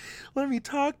 let me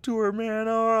talk to her, man.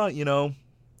 Oh, you know,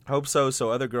 hope so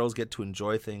other girls get to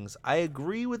enjoy things. I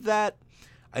agree with that.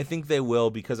 I think they will,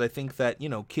 because I think that, you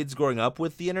know, kids growing up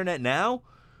with the internet now,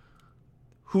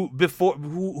 who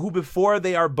before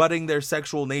they are budding their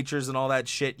sexual natures and all that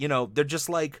shit, you know, they're just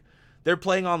like, they're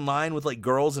playing online with like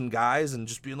girls and guys and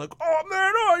just being like, oh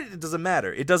man, oh, it doesn't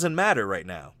matter. It doesn't matter right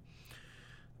now.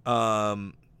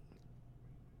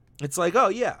 It's like, oh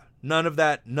yeah, none of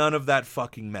that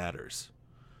fucking matters.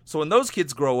 So when those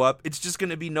kids grow up, it's just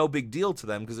going to be no big deal to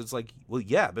them, because it's like, well,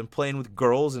 yeah, I've been playing with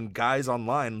girls and guys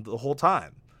online the whole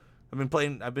time. I've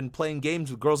been playing games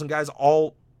with girls and guys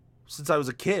all since I was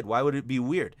a kid. Why would it be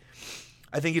weird?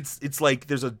 I think it's like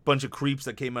there's a bunch of creeps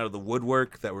that came out of the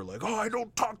woodwork that were like, oh, I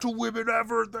don't talk to women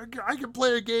ever. I can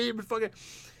play a game and fucking.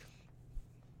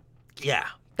 Yeah,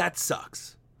 that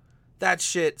sucks. That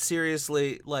shit,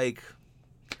 seriously, like,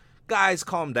 guys,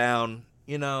 calm down,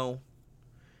 you know.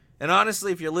 And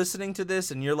honestly, if you're listening to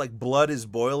this and your like blood is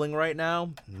boiling right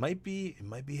now, it might be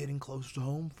hitting close to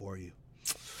home for you.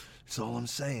 That's all I'm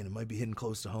saying. It might be hitting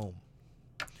close to home.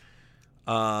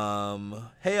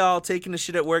 Hey all, taking a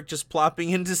shit at work, just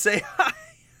plopping in to say hi.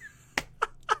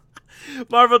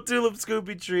 Marvel Tulip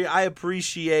Scoopy Tree, I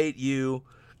appreciate you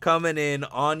coming in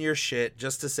on your shit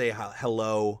just to say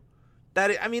hello.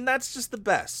 That's just the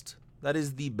best. That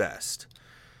is the best.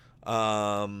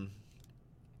 I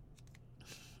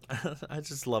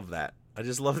just love that. I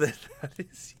just love that. That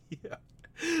is, yeah.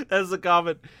 That's the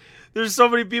comment. There's so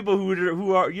many people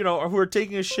who are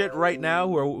taking a shit right now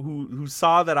who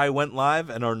saw that I went live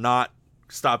and are not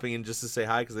stopping in just to say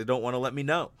hi because they don't want to let me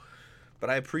know. But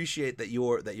I appreciate that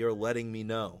you're letting me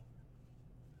know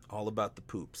all about the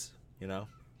poops, you know.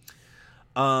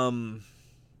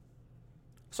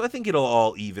 So I think it'll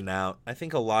all even out. I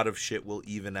think a lot of shit will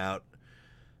even out.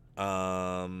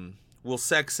 Will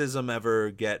sexism ever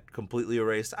get completely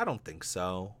erased? I don't think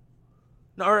so.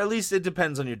 No, or at least it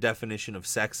depends on your definition of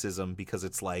sexism, because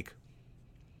it's like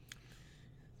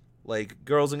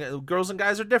girls and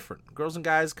guys are different. Girls and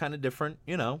guys kind of different,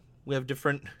 you know. We have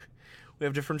different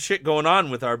shit going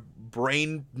on with our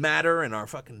brain matter and our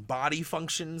fucking body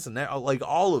functions and like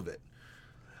all of it.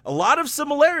 A lot of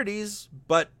similarities,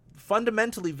 but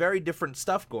fundamentally very different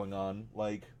stuff going on.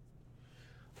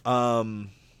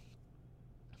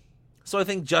 So I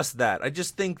think just that. I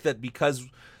just think that because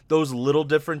those little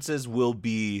differences will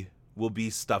be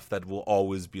stuff that will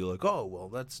always be like, oh, well,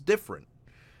 that's different.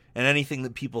 And anything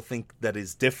that people think that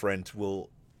is different will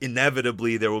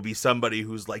inevitably, there will be somebody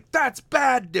who's like, that's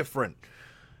bad different.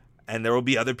 And there will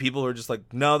be other people who are just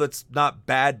like, no, that's not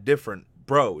bad different.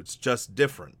 Bro, it's just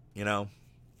different, you know?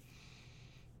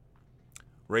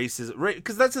 Racism,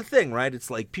 because that's the thing, right? It's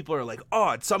like people are like,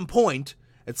 oh, at some point,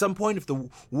 if the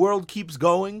world keeps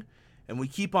going and we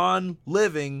keep on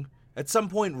living, at some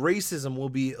point racism will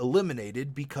be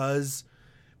eliminated because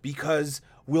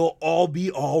we'll all be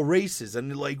all races.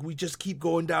 And like we just keep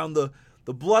going down the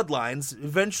bloodlines.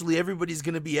 Eventually everybody's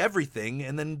going to be everything,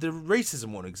 and then the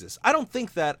racism won't exist. I don't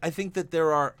think that. I think that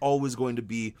there are always going to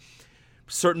be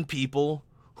certain people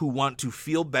who want to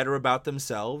feel better about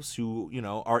themselves, who, you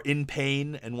know, are in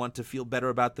pain and want to feel better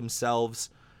about themselves,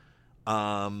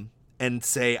 and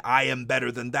say, I am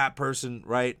better than that person,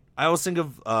 right? I always think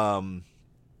of,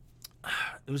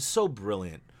 it was so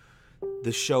brilliant,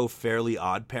 the show Fairly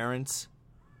Odd Parents.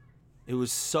 It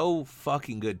was so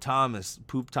fucking good. Thomas,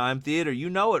 Poop Time Theater, you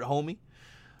know it, homie.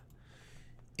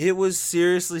 It was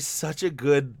seriously such a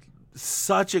good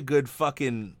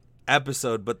fucking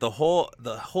episode, but the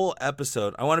whole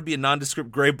episode, I want to be a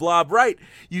nondescript gray blob, right?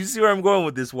 You see where I'm going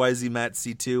with this, YZ Matt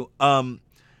C2.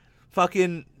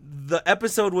 Fucking, the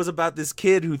episode was about this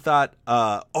kid who thought,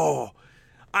 oh,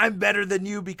 I'm better than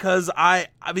you because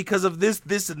of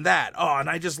this and that. Oh, and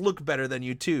I just look better than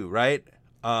you too, right?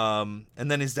 And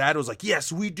then his dad was like,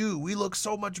 yes, we do. We look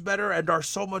so much better and are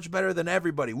so much better than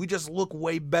everybody. We just look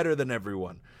way better than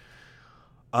everyone.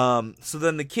 So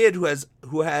then the kid who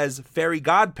has fairy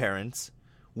godparents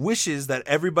wishes that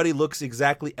everybody looks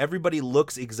exactly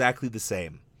the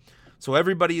same. So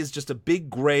everybody is just a big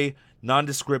gray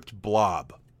nondescript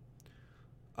blob.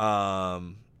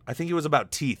 I think it was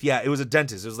about teeth. Yeah, it was a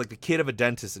dentist. It was like the kid of a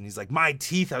dentist, and he's like, my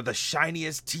teeth are the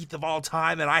shiniest teeth of all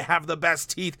time, and I have the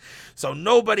best teeth, so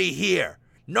nobody here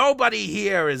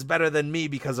is better than me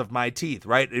because of my teeth,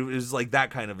 right? It was like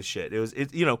that kind of a shit. It was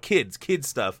you know, kids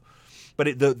stuff.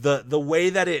 But the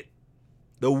way that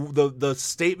the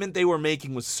statement they were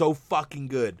making was so fucking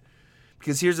good.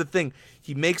 Because here's the thing.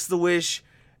 He makes the wish,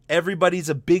 everybody's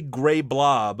a big gray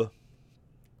blob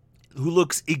who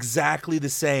looks exactly the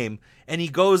same. And he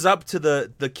goes up to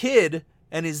the kid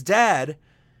and his dad,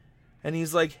 and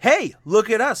he's like, hey, look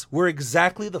at us. We're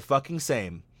exactly the fucking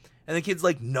same. And the kid's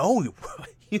like, no,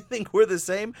 you think we're the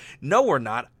same? No, we're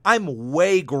not. I'm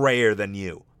way grayer than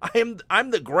you.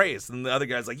 I'm the grayest. And the other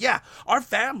guy's like, yeah, our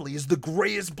family is the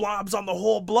grayest blobs on the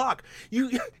whole block.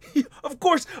 You of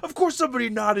course somebody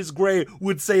not as gray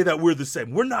would say that we're the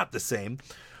same. We're not the same,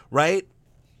 right?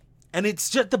 And it's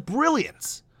just the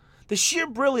brilliance. The sheer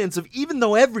brilliance of, even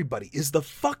though everybody is the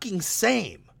fucking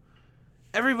same,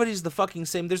 everybody's the fucking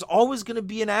same, there's always going to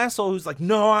be an asshole who's like,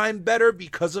 no, I'm better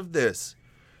because of this.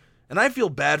 And I feel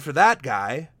bad for that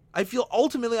guy. I feel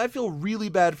really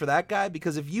bad for that guy,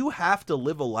 because if you have to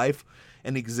live a life,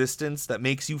 an existence that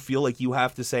makes you feel like you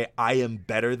have to say, I am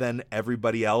better than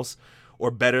everybody else,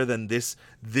 or better than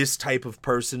this type of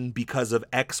person because of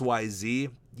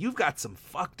XYZ, you've got some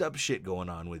fucked up shit going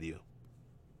on with you.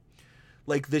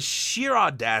 Like, the sheer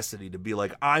audacity to be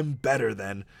like, I'm better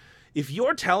than. If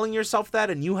you're telling yourself that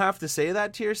and you have to say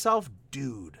that to yourself,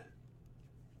 dude,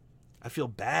 I feel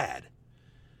bad.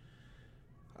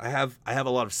 I have a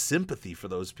lot of sympathy for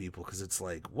those people because it's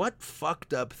like, what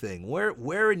fucked up thing?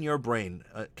 Where in your brain,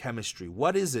 chemistry,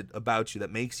 what is it about you that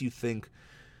makes you think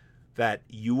that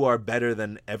you are better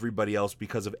than everybody else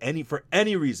for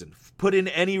any reason? Put in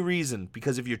any reason,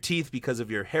 because of your teeth, because of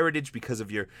your heritage, because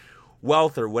of your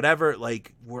wealth or whatever.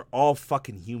 Like, we're all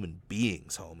fucking human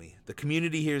beings, homie. The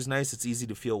community here is nice. It's easy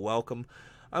to feel welcome.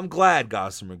 I'm glad,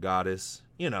 Gossamer Goddess.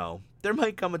 You know, there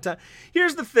might come a time.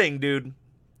 Here's the thing, dude.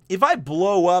 If I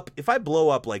blow up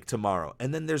like tomorrow,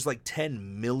 and then there's like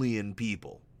 10 million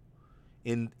people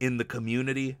in the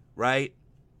community, right?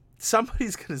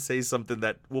 Somebody's gonna say something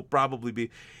that will probably be,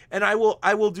 and I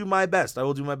will do my best. I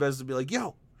will do my best to be like,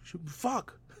 yo,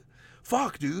 fuck,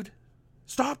 dude,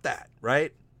 stop that,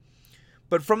 right?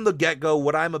 But from the get-go,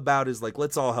 what I'm about is like,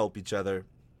 let's all help each other.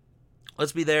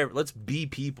 Let's be there. Let's be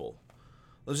people.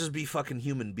 Let's just be fucking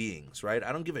human beings, right?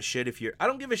 I don't give a shit if you're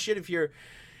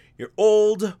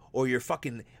old, or you're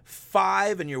fucking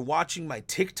 5 and you're watching my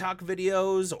TikTok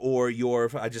videos, or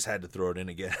I just had to throw it in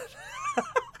again.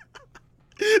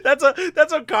 That's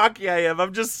how cocky I am.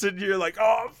 I'm just sitting here like,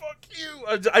 oh, fuck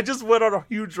you. I just went on a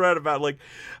huge rant about like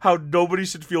how nobody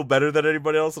should feel better than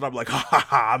anybody else, and I'm like,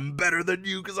 I'm better than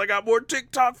you because I got more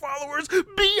TikTok followers,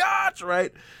 biatch,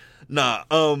 right? Nah,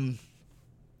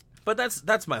 but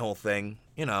that's my whole thing,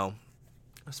 you know.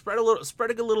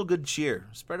 Spreading a little good cheer.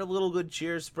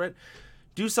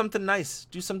 Do something nice.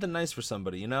 Do something nice for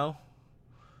somebody, you know?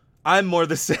 I'm more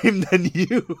the same than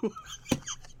you.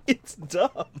 It's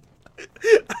dumb.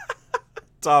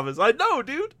 Thomas, I know,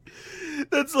 dude.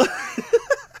 That's like,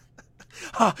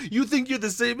 you think you're the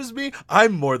same as me?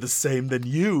 I'm more the same than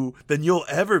you'll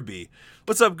ever be.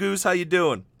 What's up, Goose? How you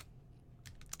doing?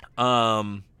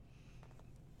 Man,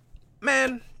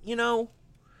 you know,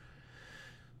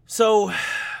 so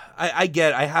I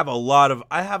have a lot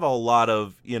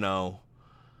of, you know,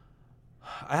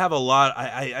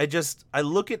 I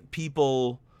look at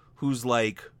people whose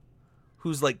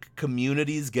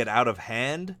communities get out of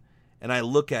hand, and I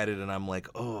look at it and I'm like,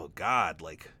 oh God,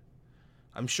 like,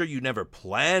 I'm sure you never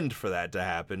planned for that to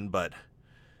happen, but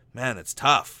man, it's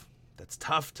tough. That's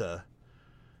tough,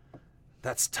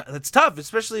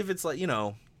 especially if it's like, you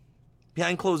know,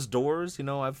 behind closed doors. You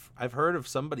know, I've heard of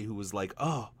somebody who was like,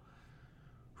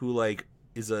 who like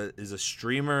is a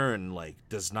streamer and like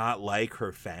does not like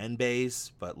her fan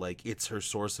base, but like it's her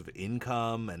source of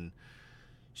income, and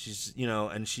she's, you know,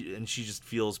 and she just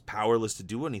feels powerless to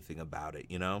do anything about it,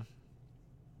 you know?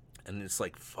 And it's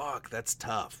like, fuck, that's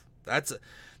tough. That's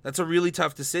a really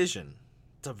tough decision.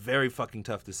 It's a very fucking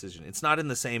tough decision. It's not in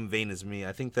the same vein as me.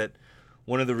 I think that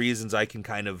one of the reasons I can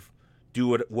kind of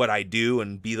do what I do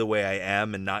and be the way I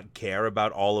am and not care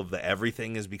about all of the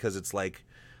everything is because it's like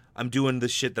I'm doing the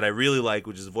shit that I really like,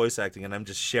 which is voice acting, and I'm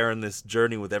just sharing this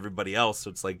journey with everybody else. So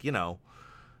it's like, you know,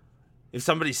 if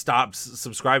somebody stops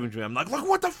subscribing to me, I'm like,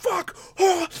 what the fuck?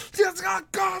 Oh,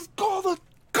 call the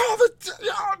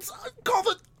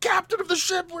captain of the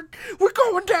ship. We're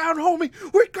going down, homie.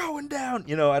 We're going down.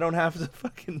 You know, I don't have to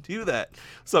fucking do that.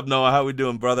 What's up, Noah? How we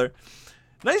doing, brother?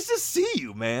 Nice to see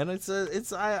you, man.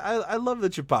 I love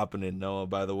that you're popping in, Noah,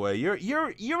 by the way.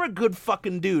 You're a good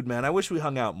fucking dude, man. I wish we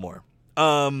hung out more.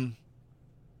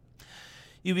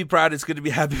 You be proud. It's good to be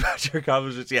happy about your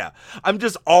accomplishments. Yeah. I'm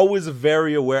just always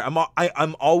very aware.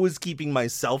 I'm always keeping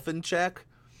myself in check.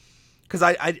 Cause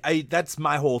I that's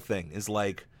my whole thing is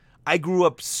like, I grew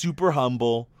up super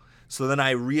humble. So then I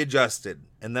readjusted,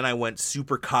 and then I went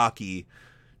super cocky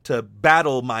to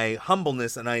battle my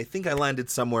humbleness, and I think I landed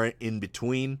somewhere in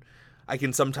between. I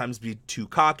can sometimes be too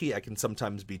cocky, I can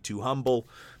sometimes be too humble,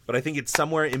 but I think it's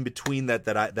somewhere in between that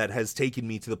has taken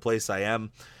me to the place I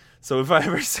am. So if I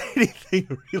ever say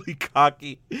anything really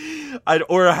cocky,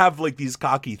 or have like these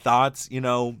cocky thoughts, you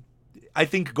know, I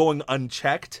think going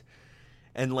unchecked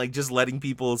and like just letting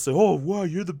people say, "Oh, wow,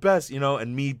 you're the best," you know,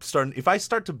 and me if I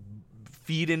start to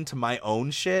feed into my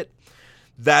own shit,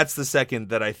 that's the second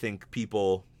that I think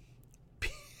people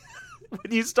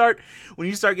when you start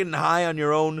getting high on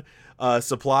your own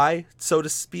supply, so to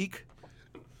speak,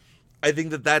 I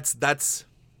think that's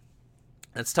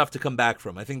tough to come back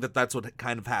from. I think that's what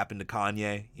kind of happened to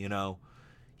Kanye, you know.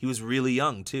 He was really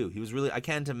young too. I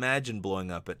can't imagine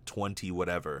blowing up at 20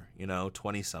 whatever, you know,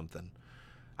 20 something.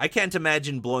 I can't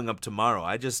imagine blowing up tomorrow.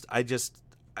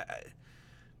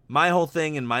 My whole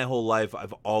thing in my whole life,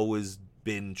 I've always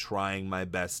been trying my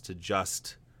best to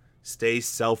just stay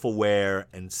self-aware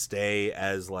and stay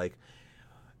as like,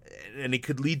 and it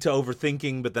could lead to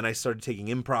overthinking, but then I started taking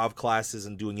improv classes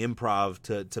and doing improv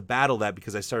to battle that,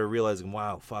 because I started realizing,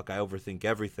 wow, fuck, I overthink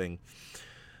everything.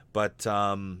 But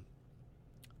I'm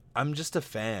just a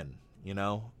fan. you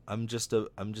know? I'm just a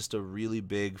really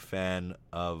big fan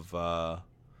of I'm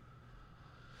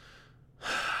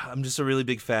just a really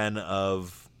big fan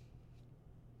of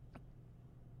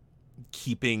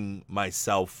keeping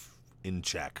myself in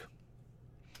check.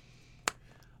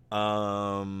 The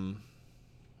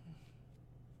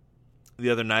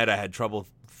other night I had trouble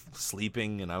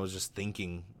sleeping, and I was just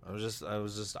thinking. I was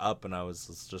just up, and I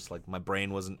was just like, my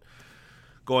brain wasn't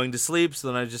going to sleep. So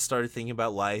then I just started thinking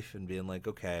about life and being like,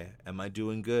 okay, am I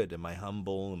doing good? Am I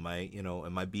humble? Am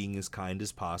I being as kind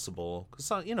as possible?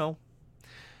 Because,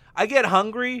 I get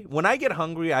hungry. When I get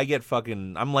hungry,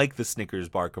 I'm like the Snickers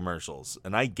bar commercials,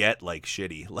 and I get like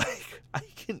shitty. Like, I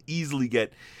can easily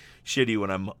get shitty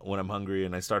when I'm hungry,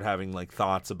 and I start having like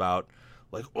thoughts about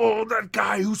like, oh, that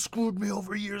guy who screwed me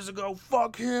over years ago,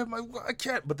 fuck him. I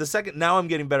can't. But now I'm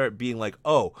getting better at being like,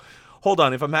 oh, hold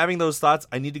on. If I'm having those thoughts,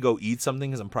 I need to go eat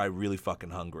something because I'm probably really fucking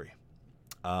hungry.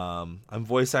 I'm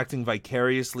voice acting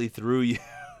vicariously through you.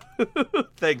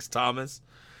 Thanks, Thomas.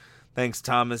 It's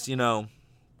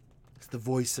the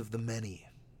voice of the many.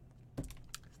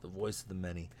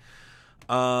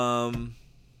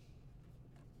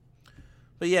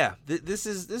 But yeah, this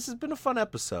has been a fun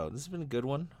episode. This has been a good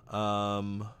one.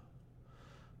 I'm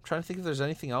trying to think if there's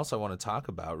anything else I want to talk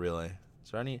about. Really,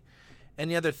 is there any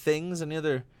other things? Any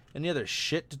other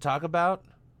shit to talk about?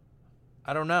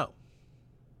 I don't know.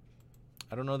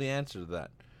 I don't know the answer to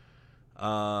that.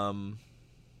 I'm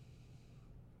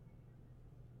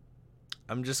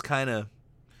just kind of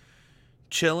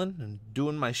chilling and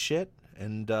doing my shit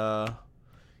and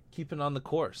keeping on the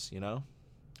course, you know.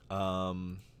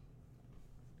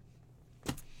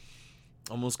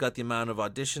 Almost got the amount of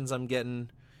auditions I'm getting.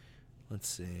 Let's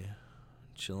see.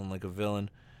 Chilling like a villain.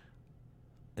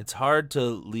 It's hard to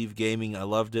leave gaming. I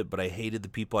loved it, but I hated the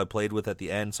people I played with at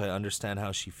the end, so I understand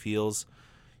how she feels.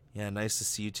 Yeah, nice to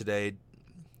see you today.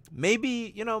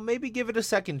 Maybe give it a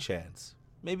second chance.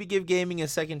 Maybe give gaming a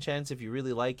second chance if you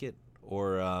really like it.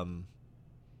 Or, I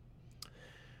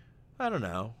don't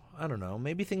know.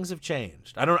 Maybe things have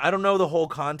changed. I don't know the whole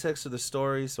context of the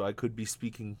story, so I could be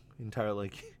speaking entirely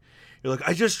like... You're like,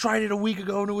 I just tried it a week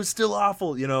ago and it was still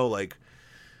awful,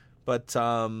 But,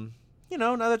 now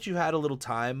that you had a little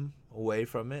time away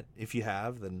from it, if you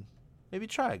have, then maybe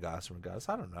try Gossamer Gus.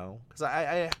 I don't know. Because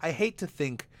I hate to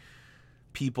think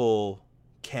people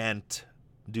can't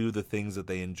do the things that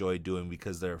they enjoy doing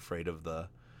because they're afraid of the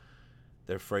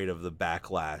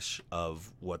backlash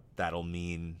of what that'll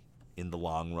mean in the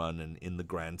long run and in the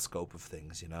grand scope of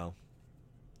things,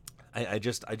 I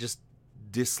just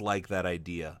dislike that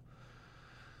idea.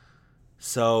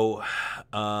 So,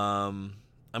 I'm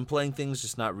playing things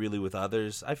just not really with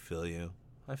others. I feel you.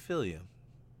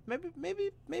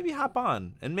 Maybe hop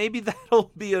on, and maybe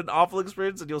that'll be an awful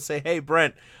experience, and you'll say, "Hey,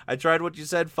 Brent, I tried what you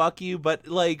said. Fuck you." But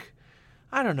like,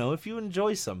 I don't know if you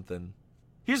enjoy something.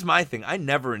 Here's my thing: I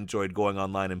never enjoyed going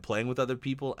online and playing with other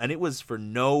people, and it was for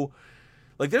no.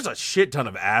 Like, there's a shit ton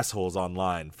of assholes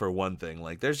online, for one thing.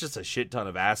 Like, there's just a shit ton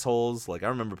of assholes. Like, I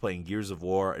remember playing Gears of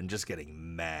War and just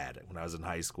getting mad when I was in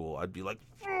high school. I'd be like,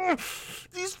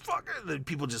 these fuckers...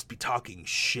 People just be talking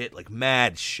shit, like,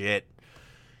 mad shit.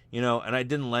 And I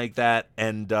didn't like that.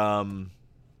 And, so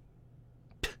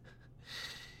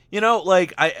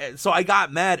I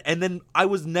got mad, and then I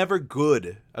was never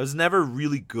good. I was never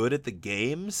really good at the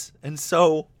games, and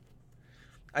so...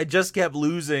 I just kept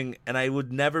losing, and I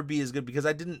would never be as good because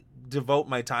I didn't devote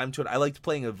my time to it. I liked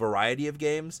playing a variety of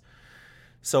games.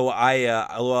 So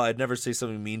I'd never say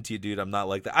something mean to you, dude. I'm not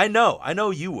like that. I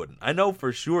know you wouldn't. I know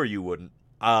for sure you wouldn't.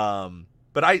 But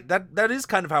that is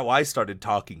kind of how I started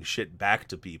talking shit back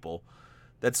to people.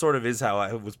 That sort of is how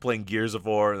I was playing Gears of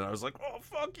War, and I was like, oh,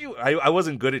 fuck you. I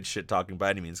wasn't good at shit talking by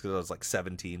any means because I was like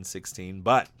 17, 16,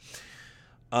 but,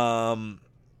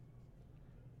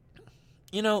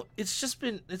 it's just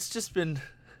been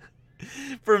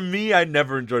for me. I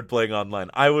never enjoyed playing online.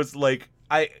 I was like,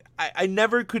 I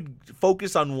never could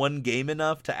focus on one game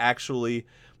enough to actually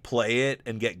play it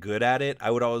and get good at it.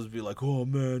 I would always be like, oh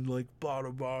man, like blah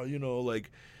blah blah, like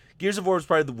Gears of War was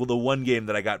probably the one game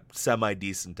that I got semi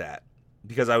decent at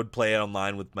because I would play it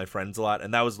online with my friends a lot,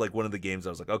 and that was like one of the games I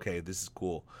was like, okay, this is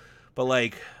cool. But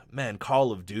like, man,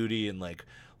 Call of Duty and like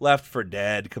Left 4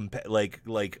 Dead, like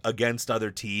against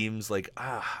other teams, like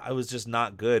I was just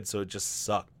not good, so it just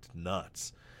sucked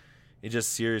nuts. It just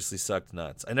seriously sucked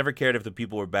nuts. I never cared if the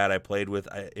people were bad I played with.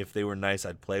 If they were nice,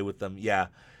 I'd play with them. Yeah,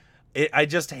 I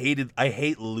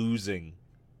hate losing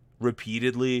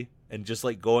repeatedly and just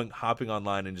like hopping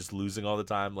online and just losing all the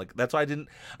time. Like that's why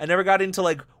I never got into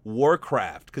like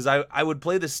Warcraft because I would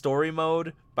play the story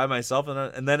mode by myself,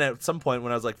 and then at some point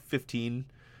when I was like 15.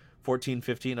 14,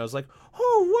 15, I was like,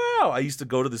 oh, wow. I used to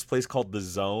go to this place called The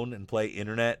Zone and play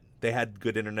internet. They had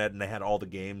good internet, and they had all the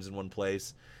games in one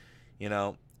place, you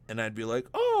know. And I'd be like,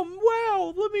 oh,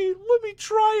 wow, let me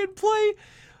try and play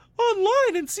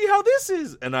online and see how this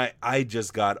is. And I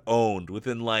just got owned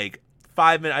within like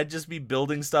 5 minutes. I'd just be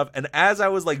building stuff. And as I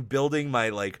was like building my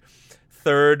like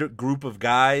third group of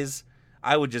guys,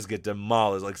 I would just get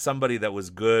demolished. Like somebody that was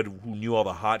good, who knew all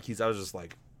the hotkeys, I was just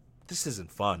like, this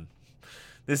isn't fun.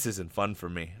 This isn't fun for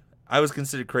me. I was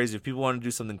considered crazy. If people want to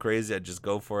do something crazy, I'd just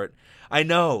go for it. I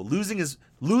know losing is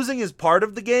part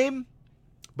of the game,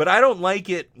 but I don't like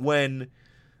it when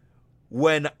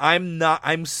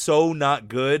I'm so not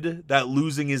good that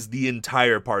losing is the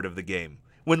entire part of the game.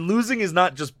 When losing is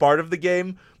not just part of the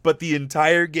game, but the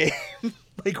entire game,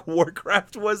 like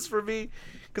Warcraft was for me,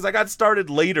 because I got started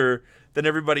later than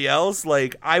everybody else.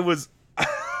 Like I was,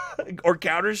 or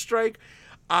Counter-Strike.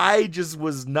 I just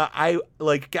was not,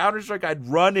 like Counter-Strike, I'd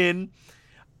run in,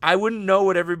 I wouldn't know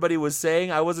what everybody was saying.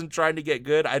 I wasn't trying to get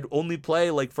good. I'd only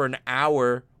play like for an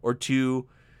hour or two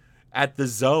at the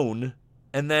zone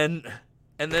and then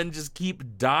just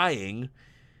keep dying.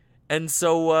 And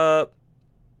so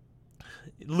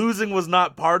losing was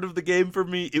not part of the game for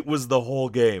me. It was the whole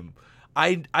game.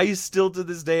 I still to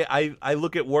this day, I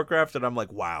look at Warcraft and I'm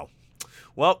like, wow.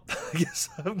 Well, I guess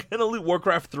I'm going to lose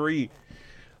Warcraft 3.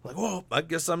 Like, well, I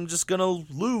guess I'm just going to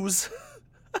lose.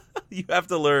 You have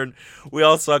to learn. We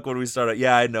all suck when we start out.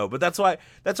 Yeah, I know. But that's why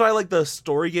I like the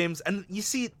story games. And you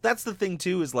see, that's the thing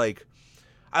too, is like,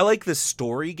 I like the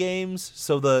story games.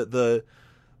 So the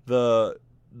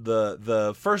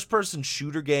first person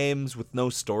shooter games with no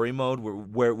story mode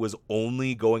where it was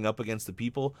only going up against the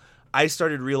people, I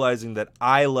started realizing that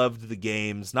I loved the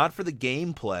games, not for the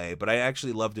gameplay, but I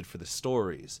actually loved it for the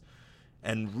stories.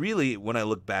 And really, when I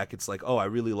look back, it's like, oh, I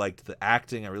really liked the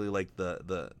acting. I really liked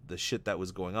the shit that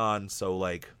was going on. So,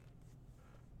 like,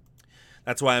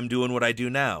 that's why I'm doing what I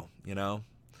do now, you know?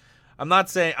 I'm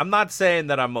not saying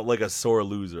that I'm like a sore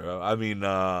loser. I mean,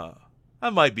 I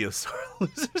might be a sore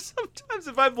loser sometimes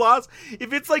if I've lost.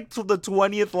 If it's like the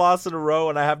 20th loss in a row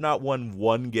and I have not won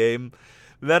one game,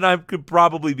 then I could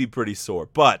probably be pretty sore.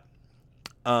 But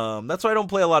that's why I don't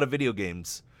play a lot of video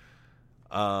games.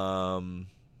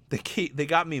 They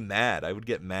got me mad. I would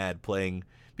get mad playing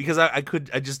because I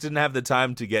just didn't have the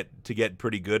time to get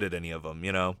pretty good at any of them,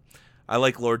 you know. I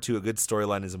like lore too. A good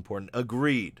storyline is important.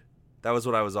 Agreed. That was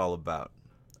what I was all about.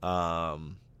 That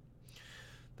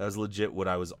was legit what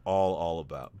I was all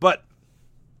about. But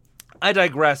I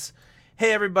digress.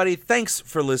 Hey everybody, thanks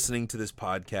for listening to this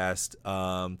podcast.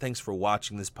 Thanks for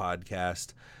watching this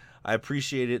podcast. I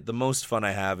appreciate it. The most fun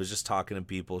I have is just talking to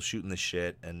people, shooting the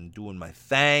shit, and doing my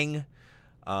thing.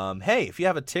 Hey, if you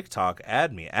have a TikTok,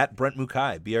 add me at Brent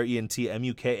Mukai,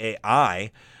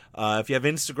 BrentMukai. If you have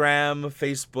Instagram,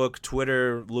 Facebook,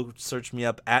 Twitter, search me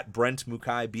up at Brent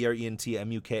Mukai,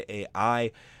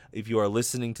 BrentMukai. If you are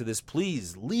listening to this,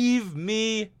 please leave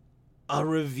me a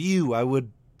review.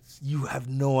 You have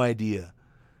no idea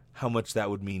how much that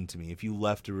would mean to me if you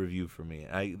left a review for me.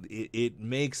 It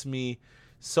makes me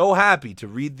so happy to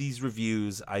read these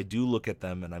reviews. I do look at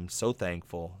them, and I'm so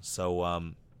thankful. So,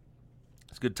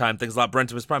 it's a good time. Thanks a lot,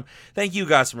 Brentimus Prime. Thank you,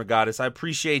 Gossamer Goddess. I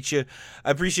appreciate you.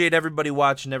 I appreciate everybody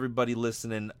watching, everybody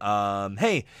listening.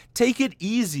 Hey, take it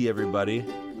easy, everybody.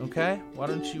 Okay? Why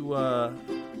don't you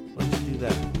do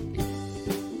that?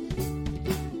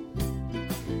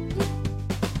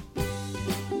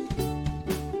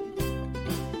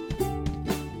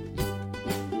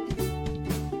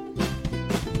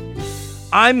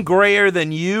 I'm grayer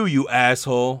than you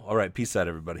asshole. All right, peace out,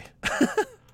 everybody.